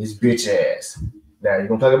 his bitch ass. Now, you're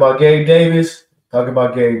going to talk about Gabe Davis? Talk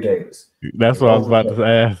about Gabe Davis. That's what I was about to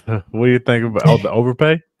ask. What do you think about the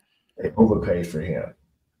overpay? They overpaid for him.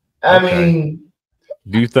 I mean,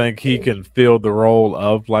 do you think he can fill the role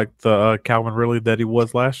of like the Calvin Ridley that he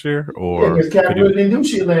was last year? Or because Calvin Ridley didn't do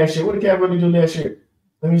shit last year. What did Calvin Ridley do last year?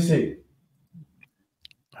 Let me see.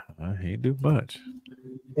 He didn't do much.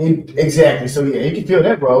 Exactly. So yeah, he can fill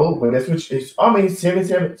that role, but that's what it's.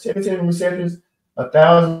 77 receptions,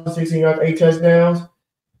 1,016 yards, 8 touchdowns.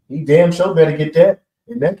 he damn sure better get that.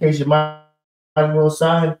 In that case, you might as well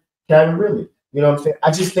sign Calvin Ridley. You know what I'm saying?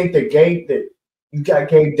 I just think that you got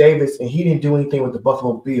Gabe Davis, and he didn't do anything with the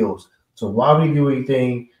Buffalo Bills. So why would he do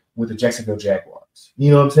anything with the Jacksonville Jaguars?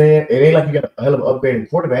 You know what I'm saying? It ain't like you got a hell of an upgrading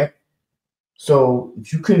quarterback. So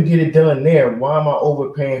if you couldn't get it done there, why am I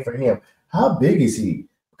overpaying for him? How big is he?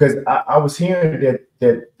 Because I was hearing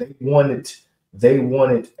that they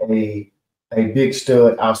wanted a big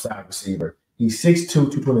stud outside receiver. He's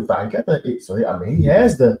 6'2", 225. He got he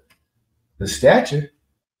has the stature.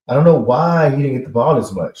 I don't know why he didn't get the ball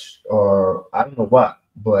as much, or I don't know why,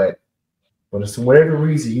 but for whatever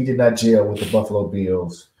reason, he did not gel with the Buffalo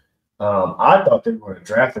Bills. I thought they were going to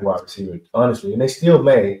draft a wide receiver, honestly, and they still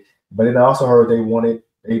may. But then I also heard they wanted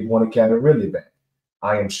Calvin Ridley back.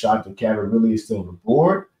 I am shocked that Calvin Ridley is still on the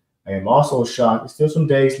board. I am also shocked. There's still some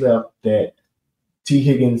days left that T.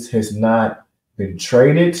 Higgins has not been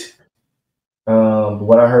traded.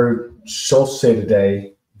 What I heard Schultz say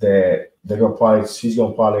today that they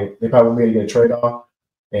probably made a trade off,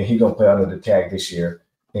 and he's gonna play under the tag this year,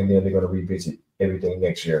 and then they're gonna revisit everything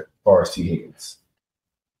next year as far as T. Higgins.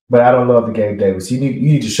 But I don't love the Gabe Davis. You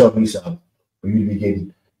need to show me something for you to be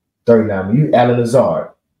getting 39. You Alan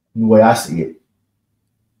Lazard, the way I see it.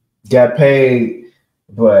 Got paid,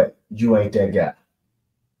 but you ain't that guy.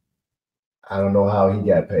 I don't know how he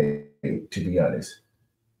got paid, to be honest.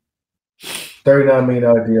 $39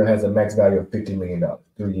 million deal has a max value of $50 million,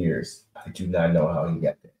 3 years. I do not know how he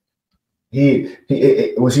got that. They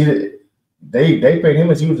paid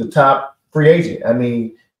him as he was a top free agent. I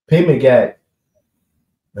mean, Pittman got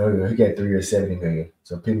 3 years, $70 million.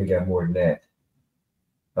 So Pittman got more than that.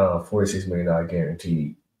 $46 million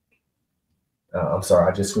guaranteed. I'm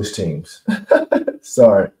sorry, I just switched teams.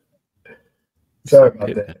 Sorry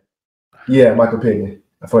about that. Yeah, Michael Pittman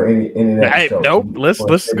for any Hey, nope.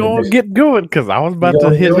 Let's go and get going because I was about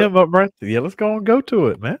to hit him up right there. Yeah, let's go and go to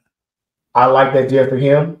it, man. I like that deal for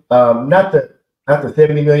him. Not the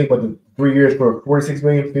 $70 million, but the 3 years for $46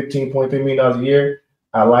 million, $15.3 million a year.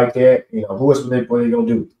 I like that. You know, what are they gonna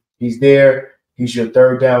do? He's there. He's your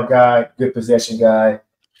third down guy, good possession guy.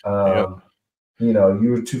 You know, you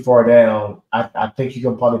were too far down. I think you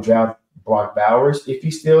can probably draft Brock Bowers if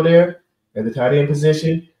he's still there at the tight end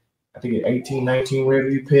position. I think at 18, 19, wherever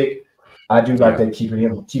you pick. I do like that keeping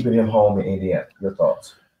him home in Indiana. Your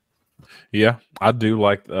thoughts? Yeah, I do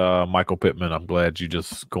like Michael Pittman. I'm glad you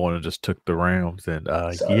just took the Rams, and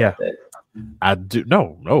I do.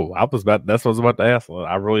 No, that's what I was about to ask.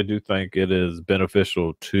 I really do think it is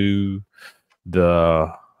beneficial to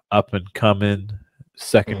the up and coming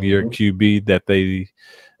second year QB that they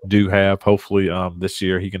do have. Hopefully, this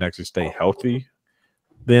year he can actually stay healthy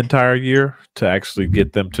the entire year to actually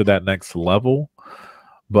get them to that next level.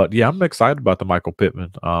 But yeah, I'm excited about the Michael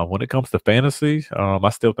Pittman. When it comes to fantasy, I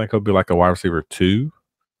still think he'll be like a wide receiver 2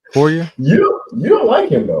 for you. You don't like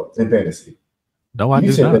him though in fantasy. No, I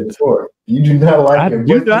do said not. That before. You do not like him. I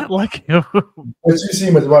do not like him. But you see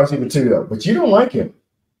him as a wide receiver 2 though. But you don't like him.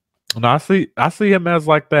 No, I see him as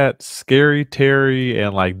like that Scary Terry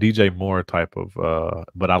and like DJ Moore type of.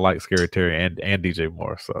 But I like Scary Terry and DJ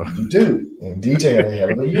Moore. So you do, and DJ had a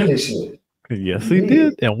hell of a year this year. Yes, he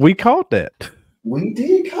did, and we called that. We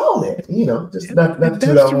did call it. You know, just not to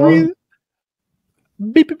toot our horn.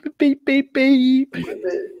 Beep beep beep beep beep.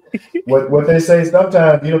 What they say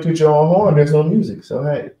sometimes you don't toot your own horn. There's no music. So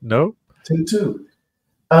hey, no toot.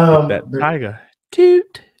 That tiger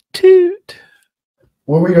toot toot.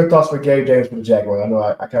 What were your thoughts for Gabe Davis for the Jaguars? I know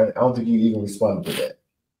I don't think you even responded to that.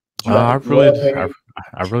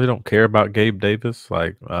 I really don't care about Gabe Davis.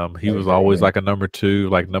 Like he was always like a number 2,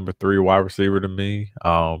 like number 3 wide receiver to me.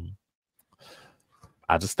 I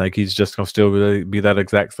just think he's just gonna still be that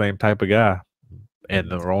exact same type of guy.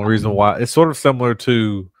 And the only reason why it's sort of similar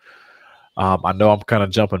to I know I'm kind of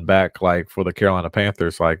jumping back like for the Carolina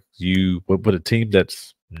Panthers, like you with a team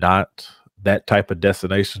that's not that type of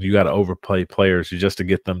destination, you got to overplay players just to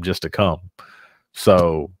get them just to come.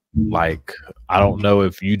 So, like, I don't know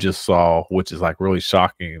if you just saw, which is like really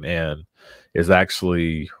shocking and is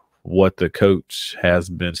actually what the coach has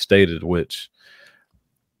been stated, which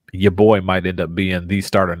your boy might end up being the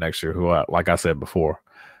starter next year, who, like I said before.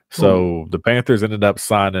 So the Panthers ended up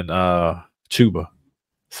signing Chuba.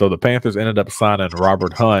 So the Panthers ended up signing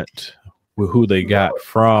Robert Hunt, who they got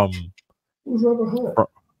from. Who's Robert Hunt?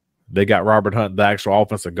 They got Robert Hunt, the actual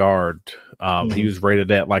offensive guard. He was rated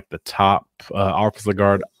at like the top offensive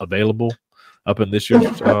guard available up in this year's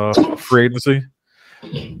free agency.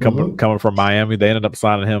 coming from Miami. They ended up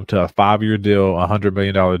signing him to a 5-year deal, $100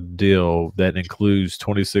 million deal that includes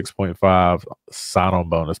 26.5 sign-on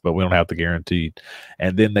bonus, but we don't have the guaranteed.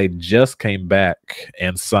 And then they just came back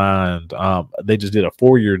and signed. They just did a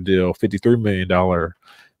 4-year deal, $53 million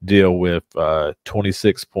deal with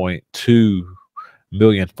 26.2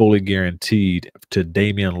 million fully guaranteed to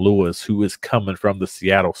Damian Lewis, who is coming from the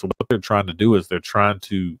Seattle. So what they're trying to do is they're trying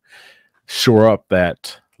to shore up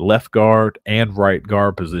that left guard and right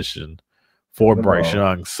guard position for Bryce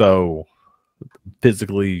Young. So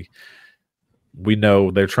physically, we know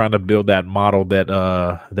they're trying to build that model that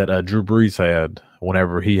Drew Brees had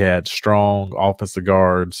whenever he had strong offensive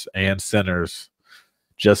guards and centers,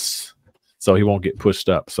 just so he won't get pushed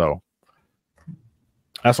up. So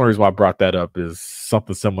that's one reason why I brought that up, is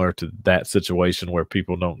something similar to that situation where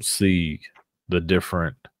people don't see the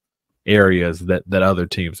different areas that other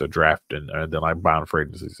teams are drafting and then like buying free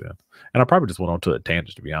agencies in. And I probably just went on to a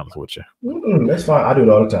tangent, to be honest with you. That's fine. I do it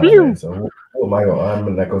all the time, man. So what am I going?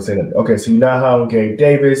 I'm not gonna say that. Okay, so you know how Gabe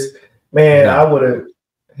Davis, man, I would have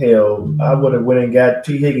went and got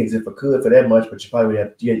T. Higgins if I could for that much, but you probably would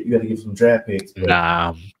have you had to give some draft picks. But.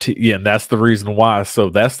 And that's the reason why. So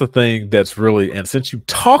that's the thing that's really, and since you're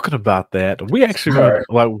talking about that, we actually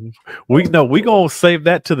we gonna save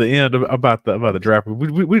that to the end about the draft.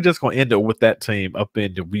 We're just gonna end it with that team up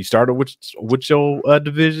in. We started with your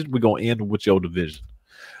division. We're gonna end with your division.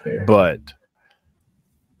 Fair. But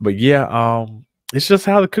yeah, it's just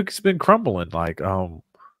how the cookie's been crumbling. Like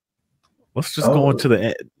let's just go into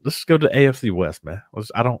let's go to the AFC West, man.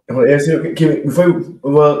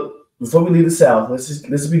 Before we leave the South,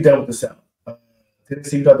 let's be done with the South.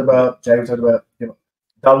 Tennessee, we talked about. Jack, we talked about.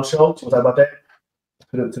 Dalton Schultz. We'll talk about that.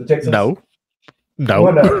 To the Texans. No. Why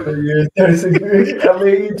not? 36 years. I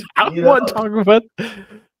mean, I wasn't talking about.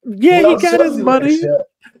 Yeah, he got his money.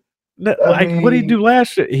 What did he do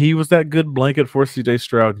last year? He was that good blanket for CJ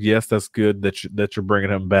Stroud. Yes, that's good that you're bringing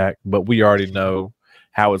him back, but we already know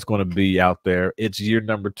how it's going to be out there. It's year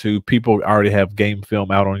number 2. People already have game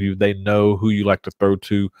film out on you. They know who you like to throw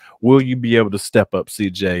to. Will you be able to step up,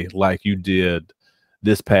 CJ, like you did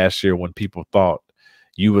this past year when people thought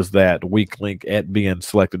you was that weak link at being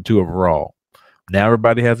selected 2 overall? Now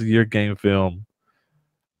everybody has a year game film.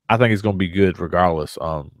 I think it's going to be good regardless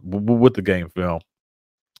with the game film.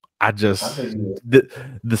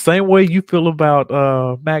 The same way you feel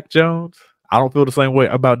about Mac Jones, I don't feel the same way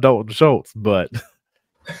about Dalton Schultz, but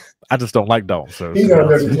I just don't like Dalton. So he's not a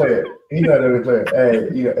player. He's not a player.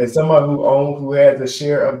 Hey, as someone who has a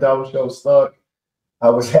share of Dalton Schultz stock, I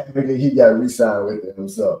was happy that he got re-signed with him.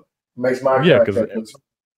 So makes my contract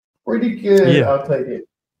pretty good. Yeah. I'll take it.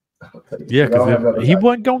 Yeah, because he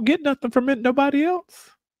wasn't gonna get nothing from it. Nobody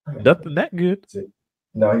else. Nothing that good.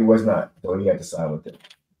 No, he was not. So he had to sign with them.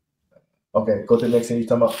 Okay, go to the next thing you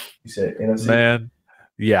talking about. You said NFC. Man.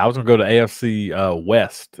 Yeah, I was gonna go to AFC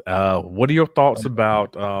West. What are your thoughts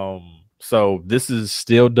about? So this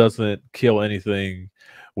still doesn't kill anything.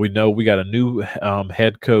 We know we got a new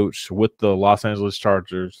head coach with the Los Angeles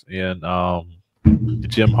Chargers in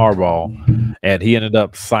Jim Harbaugh, and he ended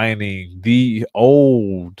up signing the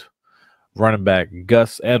old running back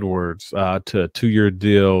Gus Edwards to a 2-year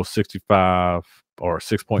deal, $65 or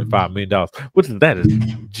 $6.5 million, which that is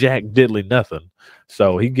jack diddly nothing.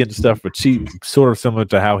 So he getting stuff for cheap, sort of similar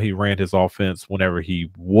to how he ran his offense whenever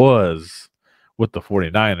he was with the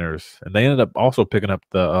 49ers. And they ended up also picking up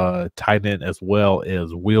the tight end as well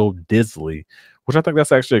as Will Disley, which I think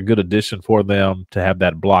that's actually a good addition for them to have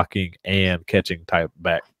that blocking and catching tight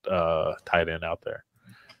end out there.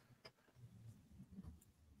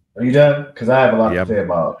 Are you done? Because I have a lot to say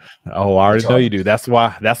about. Oh, I already know you do. That's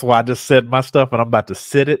why I just said my stuff, and I'm about to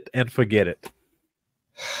sit it and forget it.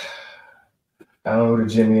 I don't know who the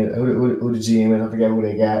GM is. Who the GM is? I forget who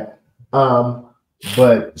they got.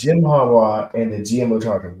 But Jim Harbaugh and the GM of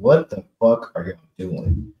Chargers, what the fuck are y'all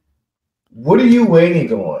doing? What are you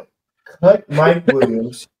waiting on? Cut Mike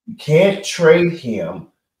Williams. You can't trade him.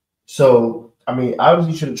 So, I mean,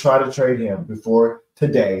 obviously you should have tried to trade him before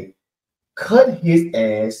today. Cut his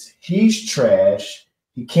ass. He's trash.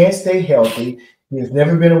 He can't stay healthy. He has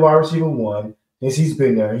never been a wide receiver 1 since he's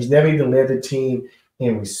been there. He's never even led the team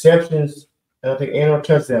in receptions, I think, and on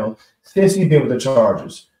touchdown since he's been with the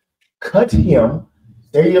Chargers. Cut him.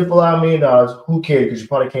 Stay here for $5 million. Who cares? Because you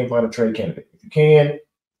probably can't find a trade candidate. If you can,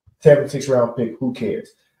 7th, 6th round pick. Who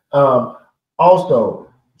cares? Also,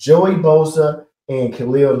 Joey Bosa and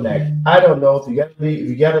Khalil Mack. I don't know if you got to leave. If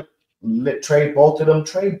you got to trade both of them,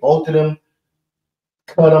 trade both of them.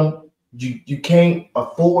 Cut them. You can't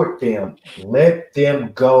afford them. Let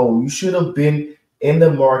them go. You should have been in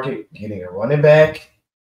the market getting a running back,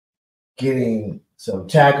 getting some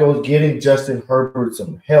tackles, getting Justin Herbert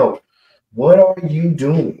some help. What are you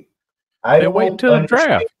doing? They wait until the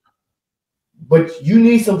draft. But you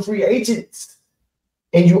need some free agents.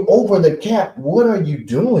 And you're over the cap. What are you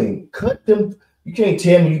doing? Cut them. You can't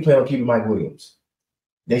tell me you plan on keeping Mike Williams.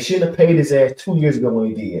 They shouldn't have paid his ass 2 years ago when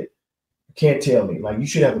he did. You can't tell me. Like, you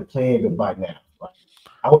should have a plan by now. Like,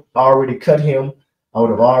 I would have already cut him. I would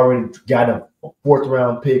have already gotten a 4th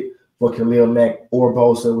round pick for Khalil Mack or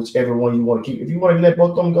Bosa, whichever one you want to keep. If you want to let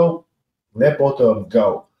both of them go, let both of them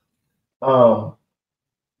go.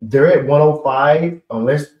 They're at 105.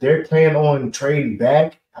 Unless they're planning on trading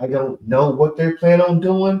back, I don't know what they're planning on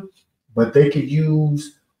doing, but they could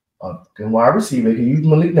use a wide receiver. They could use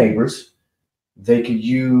Malik Neighbors. They could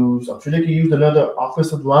use, I'm sure they could use another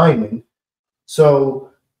offensive lineman.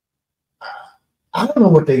 So I don't know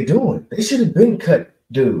what they're doing. They should have been cut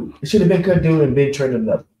dude. They should have been cut dude and been traded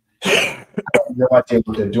another. I have no idea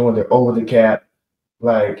what they're doing. They're over the cap.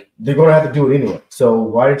 Like, they're going to have to do it anyway. So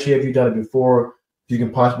why didn't you have you done it before? You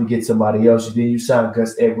can possibly get somebody else. Then you sign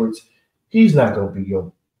Gus Edwards. He's not going to be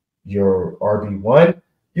your RB1.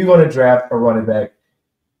 You're going to draft a running back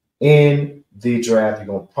in the draft. You're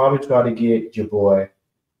going to probably try to get your boy,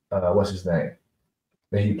 what's his name,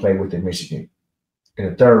 that he played with in Michigan in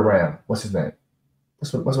the 3rd round. What's his name?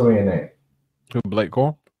 What's my man's name? Who, Blake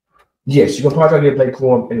Corum? Yes, you're going to probably try to get Blake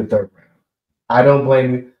Corum in the 3rd round. I don't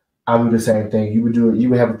blame you. I would do the same thing. You would do it. You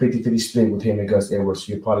would have a 50-50 split with him and Gus Edwards.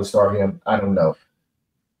 You'd probably start him. I don't know.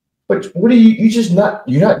 But what are you're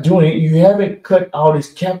not doing it. You haven't cut all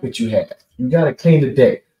this cap that you have. You got to clean the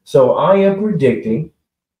deck. So I am predicting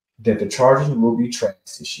that the Chargers will be trash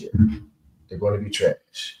this year. They're going to be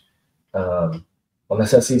trash.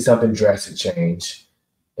 Unless I see something drastic change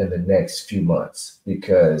in the next few months,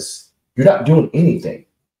 because you're not doing anything.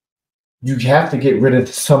 You have to get rid of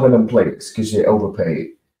some of them players because you're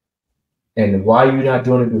overpaid. And why you're not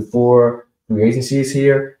doing it before free agency is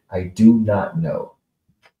here, I do not know.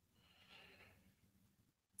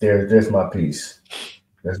 There's my piece.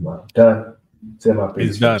 There's my done. Said my piece.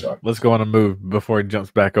 He's done. Let's go on a move before he jumps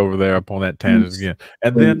back over there up on that tangent again.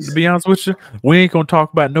 And then, to be honest with you, we ain't gonna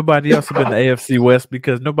talk about nobody else up in the AFC West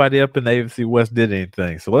because nobody up in the AFC West did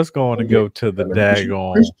anything. So let's go on and go to the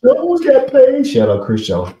daggone. Chris Jones got paid. Shout out Chris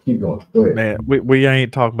Jones. Keep going. Go ahead. Man, we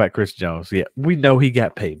ain't talking about Chris Jones yet. We know he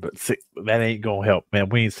got paid, but see, that ain't gonna help, man.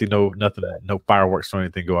 We ain't see no fireworks or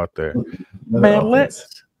anything go out there. Man,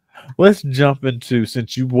 let's jump into,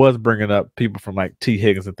 since you was bringing up people from like T.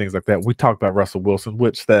 Higgins and things like that. We talked about Russell Wilson,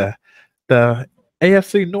 which the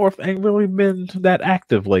AFC North ain't really been that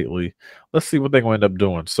active lately. Let's see what they're going to end up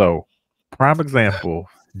doing. So, prime example,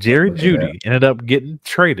 Jerry Jeudy ended up getting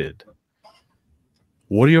traded.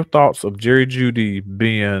 What are your thoughts of Jerry Jeudy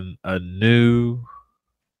being a new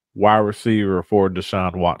wide receiver for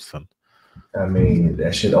Deshaun Watson? I mean,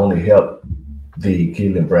 that should only help the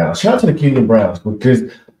Cleveland Browns. Shout out to the Cleveland Browns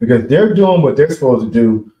because they're doing what they're supposed to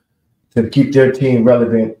do to keep their team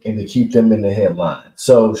relevant and to keep them in the headline.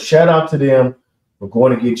 So shout out to them. We're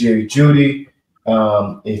going to get Jerry Jeudy.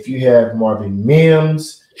 If you have Marvin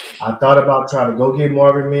Mims, I thought about trying to go get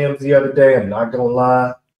Marvin Mims the other day. I'm not going to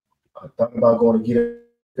lie. I thought about going to get him.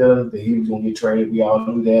 That he was going to get traded. We all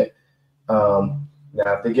knew that. Now,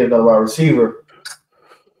 if they get another wide receiver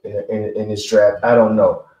in this draft, I don't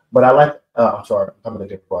know. But I like I'm sorry, I'm going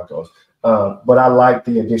to get Broncos. But I like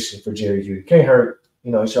the addition for Jerry Jeudy. Can't hurt.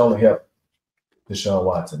 You know, it should only help Deshaun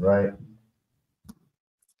Watson, right?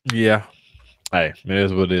 Yeah. Hey, it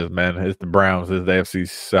is what it is, man. It's the Browns. It's the AFC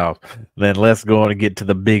South. Then let's go on and get to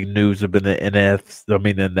the big news up in the in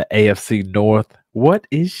the AFC North. What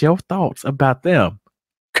is your thoughts about them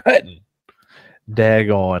cutting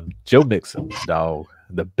daggone Joe Mixon, dog?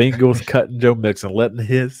 The Bengals cutting Joe Mixon,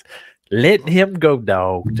 letting him go,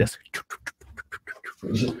 dog. Just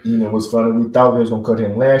you know what's funny? We thought they was gonna cut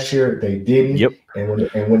him last year. They didn't. Yep. And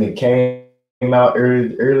when it came out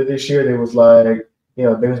early this year, they was like, you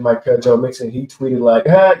know, Bengals might cut Joe Mixon. He tweeted like,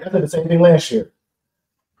 I did the same thing last year.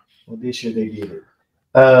 Well, this year they did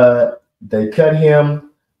it. They cut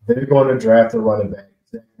him. They're going to draft a running back.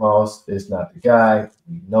 Zach Moss is not the guy.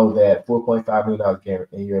 We know that. $4.5 million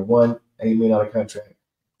guarantee in year one, $8 million contract.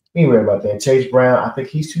 We ain't worried about that. Chase Brown, I think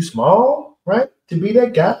he's too small, right, to be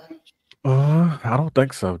that guy. I don't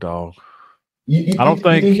think so, dog. I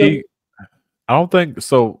don't think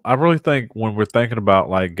so. I really think when we're thinking about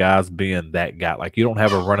like guys being that guy, like you don't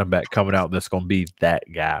have a running back coming out that's going to be that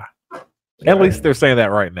guy. At least they're saying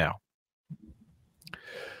that right now.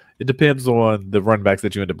 It depends on the running backs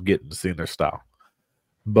that you end up getting to see their style.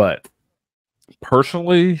 But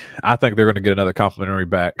personally, I think they're going to get another complimentary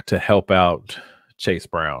back to help out Chase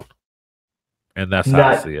Brown. And that's how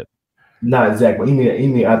I see it. Not exactly. He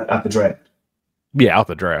mean out the draft. Yeah, out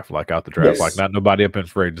the draft. Like Yes. not nobody up in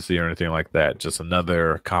free agency or anything like that. Just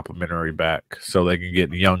another complimentary back so they can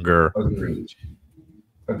get younger. Agreed.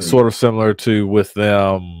 Sort of similar to with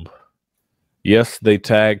them. Yes, they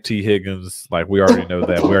tagged T. Higgins. Like we already know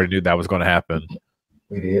that. We already knew that was going to happen.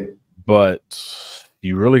 We did. But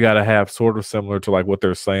you really got to have sort of similar to like what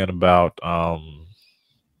they're saying about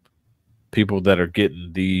people that are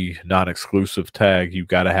getting the non-exclusive tag. You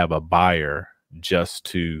got to have a buyer just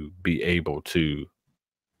to be able to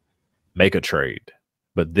make a trade.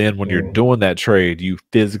 But then when you're doing that trade, you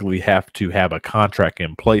physically have to have a contract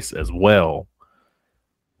in place as well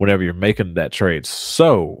whenever you're making that trade.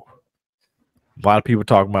 So a lot of people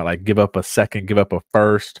talking about like give up a second, give up a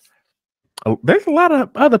first. There's a lot of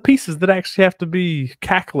other pieces that actually have to be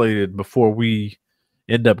calculated before we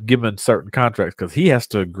end up giving certain contracts, because he has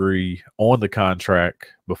to agree on the contract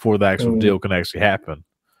before the actual deal can actually happen.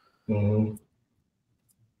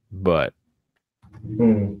 But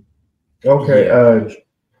okay, yeah.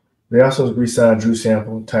 They also re-signed Drew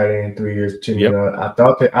Sample, tight end, 3 years, $10 million.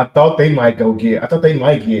 I thought they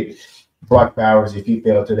might get Brock Bowers if he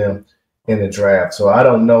fell to them in the draft. So I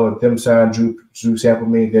don't know if them sign Drew Sample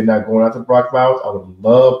means they're not going after Brock Bowers. I would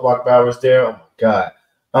love Brock Bowers there. Oh my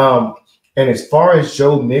God. And as far as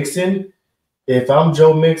Joe Mixon, if I'm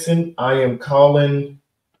Joe Mixon, I am calling.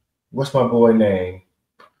 What's my boy name?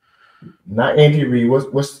 Not Andy Reid.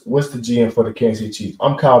 What's the GM for the Kansas City Chiefs?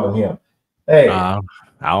 I'm calling him. Hey, I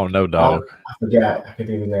don't know, dog. I forgot. I can't think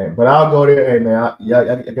of his name. But I'll go there. Hey man, I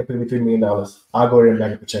can pay me $3 million. I'll go there and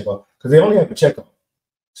back up Pacheco because they only have Pacheco.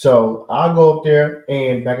 So I'll go up there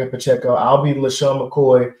and back up Pacheco. I'll be LaShawn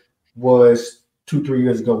McCoy was 2-3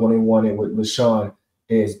 years ago when they won it with LaShawn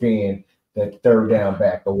as being that third down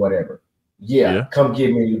back or whatever. Yeah. Come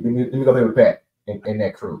get me. Let me go there with Pat and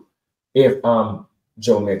that crew. If I'm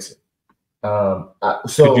Joe Mixon. So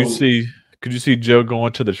could you see Joe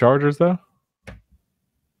going to the Chargers though?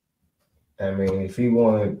 I mean, if he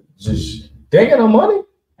wanted just they ain't got no money.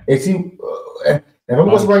 If I'm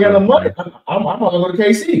going to bring out no money, I'm gonna go to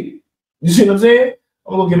KC. You see what I'm saying?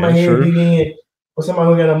 I'm gonna get my head beat in for somebody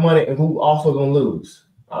who got no money and who also gonna lose.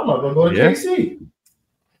 I'm not gonna go to KC.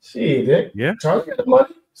 Shit, Charlie got the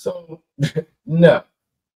money, so no.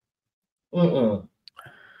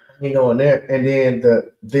 You know, there, and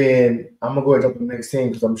then I'm gonna go ahead and jump to the next team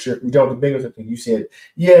because I'm sure we don't the Bengals. I think you said,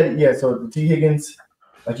 yeah. So the T. Higgins,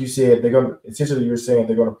 like you said, they're gonna essentially you're saying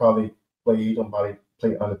they're gonna probably play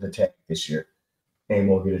under the tech this year and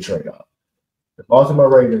won't get a trade off. The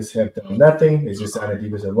Baltimore Ravens have done nothing. They just signed a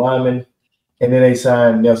defensive lineman, and then they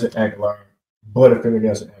signed Nelson Aguilar, Butterfinger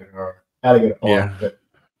Nelson Aguilar, alligator arm, but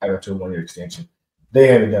I got to a 1-year extension. They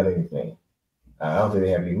haven't done anything. I don't think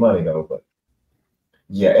they have any money though, but.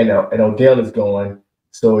 Yeah, and Odell is going.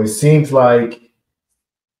 So it seems like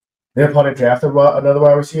they're probably draft another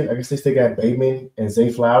wide receiver. I guess they still got Bateman and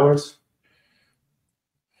Zay Flowers.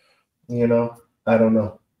 You know, I don't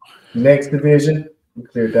know. Next division, we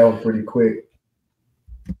cleared that one pretty quick.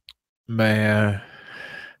 Man,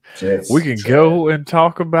 we can go and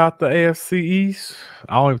talk about the AFC East.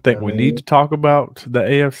 I don't even think we need to talk about the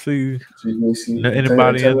AFC.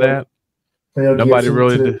 Anybody in that? Nobody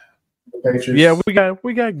really did. Patriots. Yeah,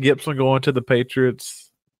 we got Gibson going to the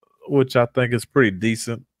Patriots, which I think is pretty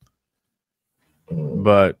decent.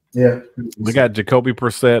 But we got Jacoby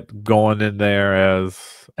Brissett going in there as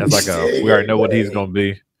like we already know what he's going to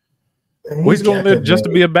be. He's going there just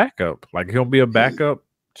to be a backup. Like he'll be a backup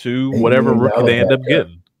to whatever rookie they end up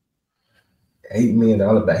getting. $8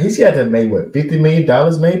 million back. He's got to make what $50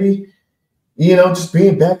 million maybe. You know, just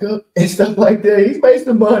being backup and stuff like that. He's made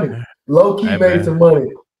some money. Low key made some money.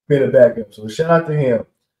 Been a backup, so shout out to him.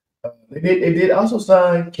 They did also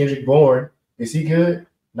sign Kendrick Bourne. Is he good?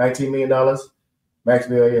 $19 million. Max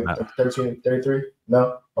bill, 33.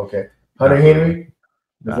 No, okay. Hunter Henry.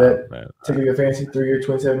 Does that tickle your fancy? 3 year,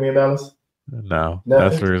 $27 million. No,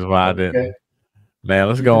 that's the reason why I didn't. Okay. Man,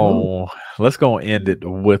 let's go and end it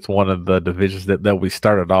with one of the divisions that we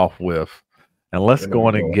started off with, and let's go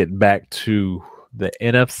on and get back to the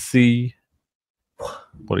NFC.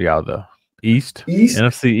 What are y'all the? East,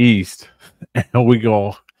 NFC East, and we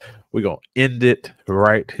gonna end it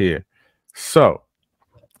right here. So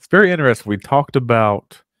it's very interesting. We talked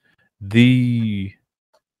about the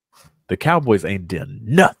Cowboys ain't done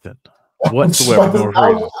nothing whatsoever. I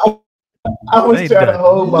was trying to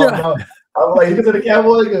hold my mouth. I was like, "Look at the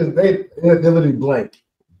Cowboys because they're literally blank."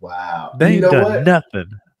 Wow, they ain't done nothing.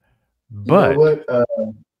 But you know what?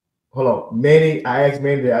 Hold on, Manny. I asked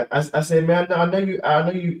Manny. I said, man, I know you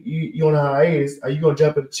on a hiatus. Are you gonna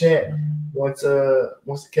jump in the chat once the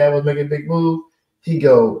Cowboys make a big move? He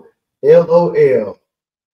go, LOL.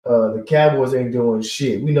 The Cowboys ain't doing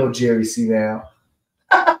shit. We know Jerry C now.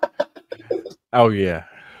 Oh yeah.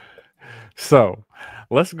 So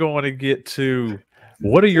let's go on and get to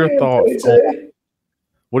what are your Damn, thoughts on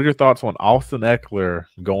KJ. Austin Eckler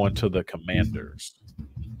going to the Commanders?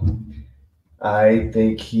 I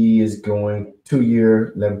think he is going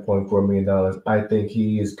 2-year, $11.4 million. I think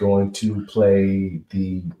he is going to play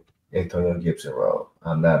the Antonio Gibson role.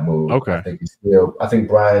 I'm not moved. Okay. I think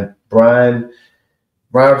Brian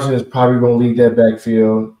Robertson is probably going to lead that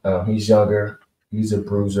backfield. He's younger. He's a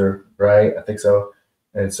bruiser, right? I think so.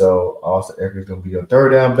 And so Austin Eckler is going to be a third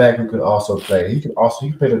down back who can also play. He can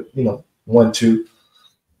play the 1-2.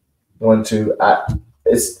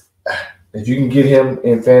 It's if you can get him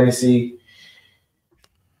in fantasy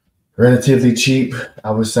relatively cheap,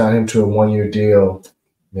 I would sign him to a 1-year deal,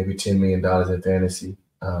 maybe $10 million in fantasy.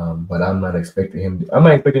 But I'm not expecting him. I'm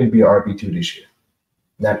not expecting him to be an RB2 this year.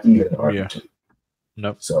 Not even an RB2. Yeah.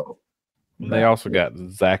 Nope. So they also got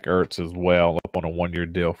Zach Ertz as well up on a 1-year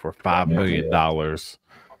deal for $5 million.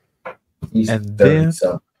 He's And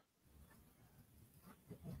 30,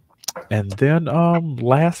 then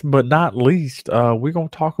last but not least, we're gonna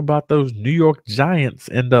talk about those New York Giants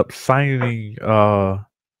end up signing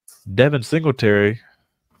Devin Singletary,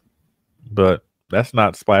 but that's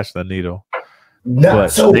not splashing the needle.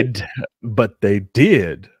 But they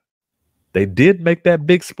did make that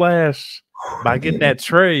big splash by getting that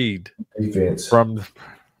trade from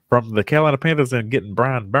the Carolina Panthers and getting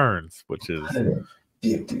Brian Burns, which is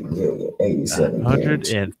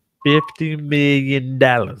 $150 million.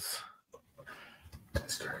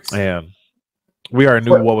 That's crazy. And we already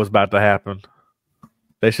knew what was about to happen.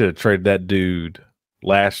 They should have traded that dude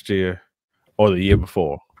last year or the year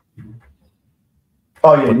before.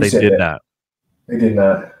 Oh yeah, but they did not. They did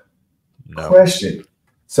not. No. Question.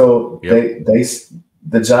 So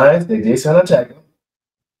the Giants, they did sign a tackle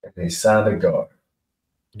and they signed a guard.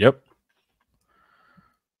 Yep.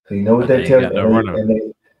 So you know what that tells me? And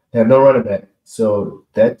they have no running back. So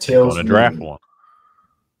that tells me. Draft one.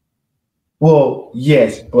 Well,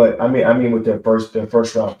 yes, but I mean with their first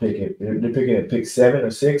round pick, they're picking at pick 7 or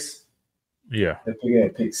 6. Yeah, they're picking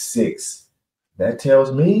at pick 6. That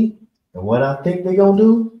tells me, and what I think they're gonna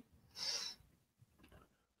do.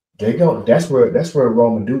 That's where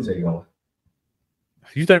Roman Duze going.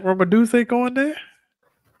 You think Roman Duze going there?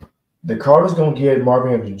 The Cardinals gonna get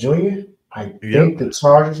Marvin Harrison Jr. I think the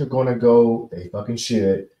Chargers are gonna go. They fucking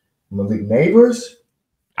should. Malik Neighbors.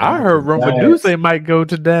 I heard Roman Duze might go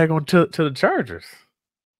to Dagon to the Chargers.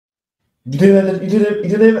 You did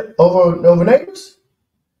it over Neighbors?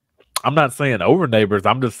 I'm not saying over Neighbors.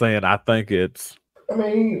 I'm just saying I think it's. I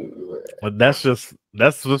mean, that's just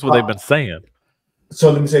what they've been saying. So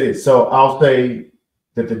let me say this. So I'll say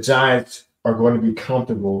that the Giants are going to be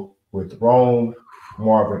comfortable with Rome,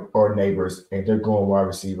 Marvin, or Neighbors, and they're going wide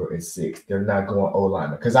receiver at 6. They're not going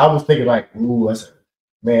O-lineman. Because I was thinking that's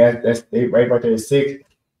right there at 6.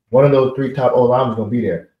 One of those 3 top O-linemen is going to be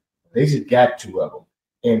there. They just got 2 of them.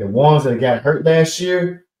 And the ones that got hurt last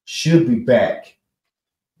year should be back.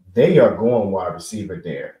 They are going wide receiver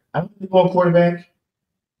there. I don't think they're going quarterback.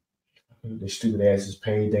 The stupid asses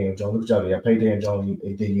paid Dan Jones. Look at y'all. I paid Dan Jones.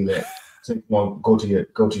 They did you that. So you want to go to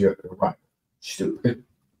your right. Stupid.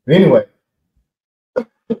 But anyway,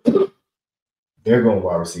 they're going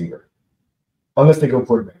wide receiver. Unless they go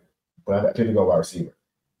quarterback. But I think they go wide receiver.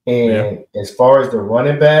 And as far as the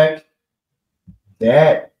running back,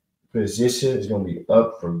 that position is going to be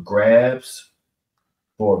up for grabs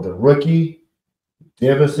for the rookie.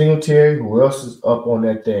 Devin Singletary, who else is up on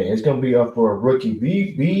that thing? It's going to be up for a rookie.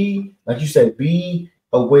 Be like you said, be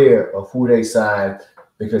aware of who they sign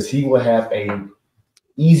because he will have a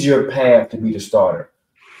easier path to be the starter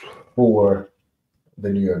for the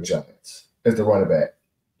New York Giants as the running back.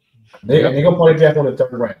 They're going to probably draft on the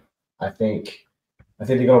 3rd round. I think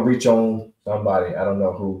they're going to reach on somebody. I don't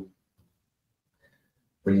know who.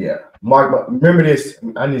 But yeah, Mark, remember this.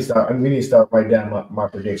 We need to start writing down my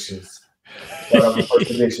predictions. My first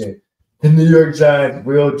prediction: the New York Giants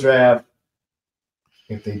will draft.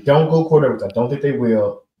 If they don't go quarterback, I don't think they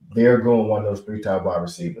will. They're going one of those 3 top wide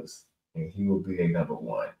receivers, and he will be a number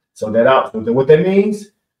 1. So what that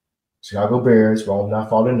means: Chicago Bears, Rome not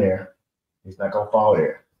falling there. He's not gonna fall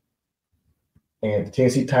there. And the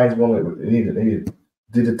Tennessee Titans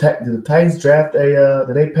did the Titans draft a?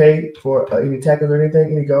 Did they pay for any tackles or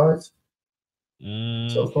anything? Any guards?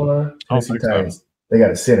 So far, Tennessee Titans. They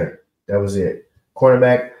got a center. That was it.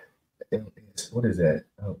 Cornerback. What is that?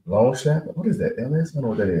 Long snapper? What is that? LS? I don't know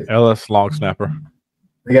what that is. LS long snapper.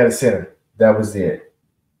 They got a center. That was it.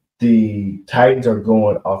 The Titans are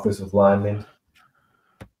going offensive linemen.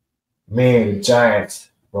 Man, the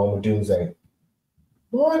Giants, Roma Doomsday.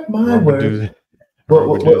 What my Roma word? Doomsday.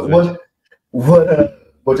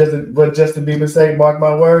 What Justin Bieber say? Mark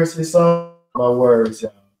my words, his song. My words,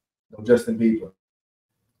 y'all. No Justin Bieber.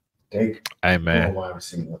 They man. go wide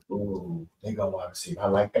receiver. Ooh, they go wide receiver. I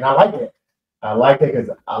like that. I like that because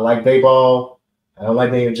I like Dayball. I don't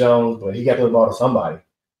like Daniel Jones, but he got to the ball to somebody.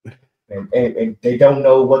 And they don't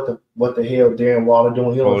know what the hell Darren Waller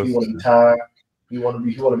doing. He don't know if he want to be tired. He want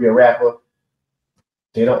to be a rapper.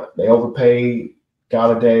 They overpaid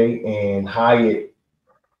Galladay and Hyatt.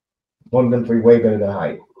 One of them three way better than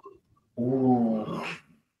Hyatt. Ooh.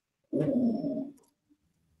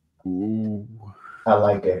 I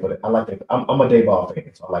like that, but I like that. I'm a Dayball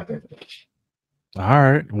fan, so I like that. All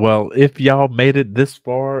right. Well, if y'all made it this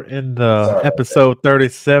far in the episode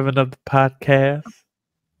 37 of the podcast,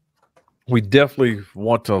 we definitely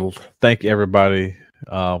want to thank everybody.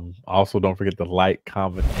 Also, don't forget to like,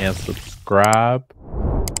 comment, and subscribe.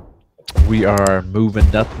 We are moving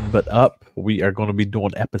nothing but up. We are going to be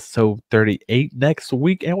doing episode 38 next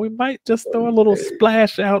week, and we might just throw a little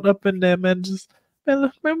splash out up in there, man.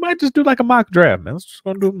 We might just do like a mock draft, man. Let's just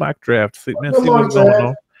gonna do a mock draft. See what's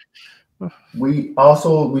going on. We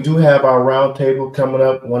do have our round table coming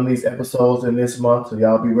up one of these episodes in this month, so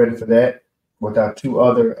y'all be ready for that with our two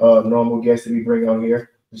other normal guests that we bring on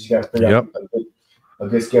here. We just got to figure out a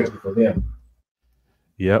good schedule for them.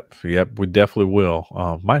 Yep, we definitely will.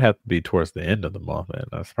 Might have to be towards the end of the month, man.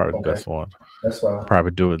 That's probably the best one. That's fine.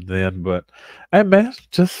 Probably do it then. But hey, man,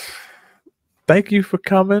 just thank you for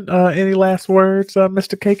coming. Any last words,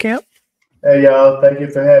 Mr. K Camp? Hey, y'all. Thank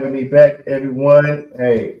you for having me back, everyone.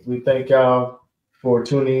 Hey, we thank y'all for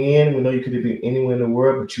tuning in. We know you could have been anywhere in the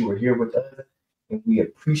world, but you were here with us, and we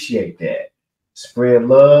appreciate that. Spread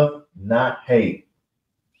love, not hate.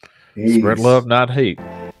 Peace. Spread love, not hate.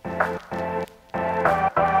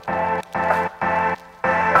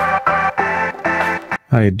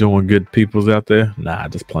 How you doing, good peoples out there? Nah,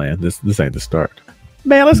 just playing. This ain't the start.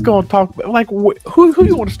 Man, let's go and talk. Like, who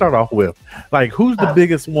you want to start off with? Like, who's the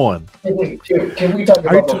biggest one? Can we talk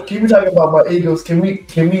about my Eagles? Can we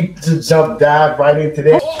just dive right into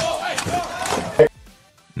that?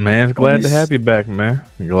 Man, glad to have you back, man.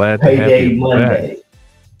 Glad to have you Monday.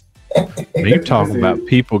 Back. You talking about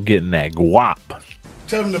people getting that guap?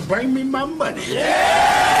 Tell them to bring me my money.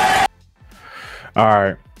 Yeah!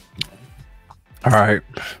 All right.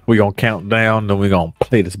 We're gonna count down, then we're gonna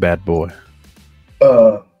play this bad boy.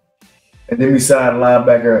 And then we signed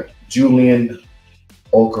linebacker Julian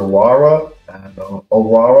Okwara. I don't know.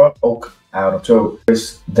 Out of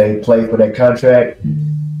they play for that contract,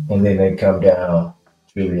 and then they come down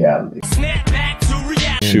to reality.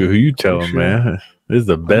 Shoot, who you telling, man? This is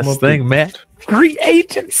the best thing, Matt. Free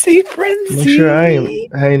agency frenzy. Make sure I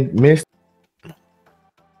ain't missed.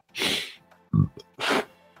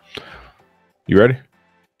 You ready?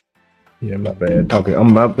 Yeah, my bad.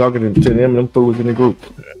 I'm talking to them fools in the group.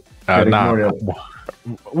 Nah.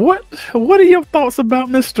 What are your thoughts about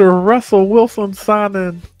Mr. Russell Wilson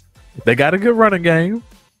signing? They got a good running game.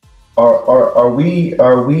 Are we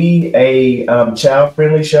a child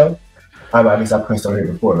friendly show? I guess I pressed on here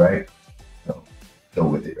before, right? So go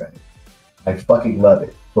with it, right? I fucking love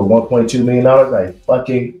it. For $1.2 million, I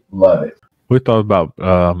fucking love it. We thought about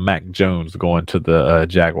Mac Jones going to the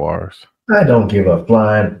Jaguars. I don't give a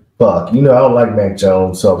flying fuck. You know I don't like Mac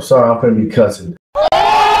Jones, so sorry I'm gonna be cussing.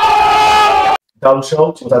 Dalton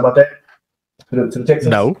Schultz, was that about that? To the Texans?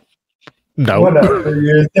 No. Why not?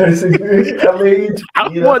 36 years. I mean, I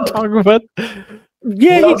wasn't talking about.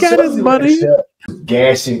 Yeah, he got his money.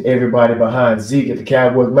 Gashing everybody behind Zeke at the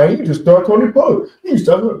Cowboys. Man, you just start 20 points. You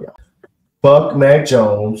start. Fuck Mac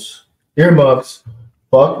Jones. Earmuffs.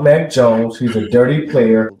 Fuck Mac Jones. He's a dirty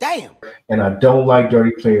player. Damn. And I don't like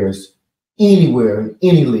dirty players anywhere in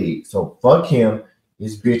any league. So fuck him,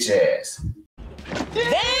 his bitch ass.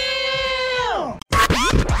 Damn!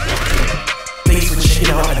 Thanks for checking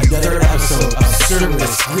out another episode of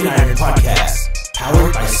Cerberus Gridiron Podcast,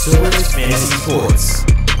 powered by Cerberus Fantasy Sports.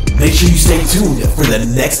 Make sure you stay tuned for the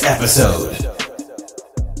next episode.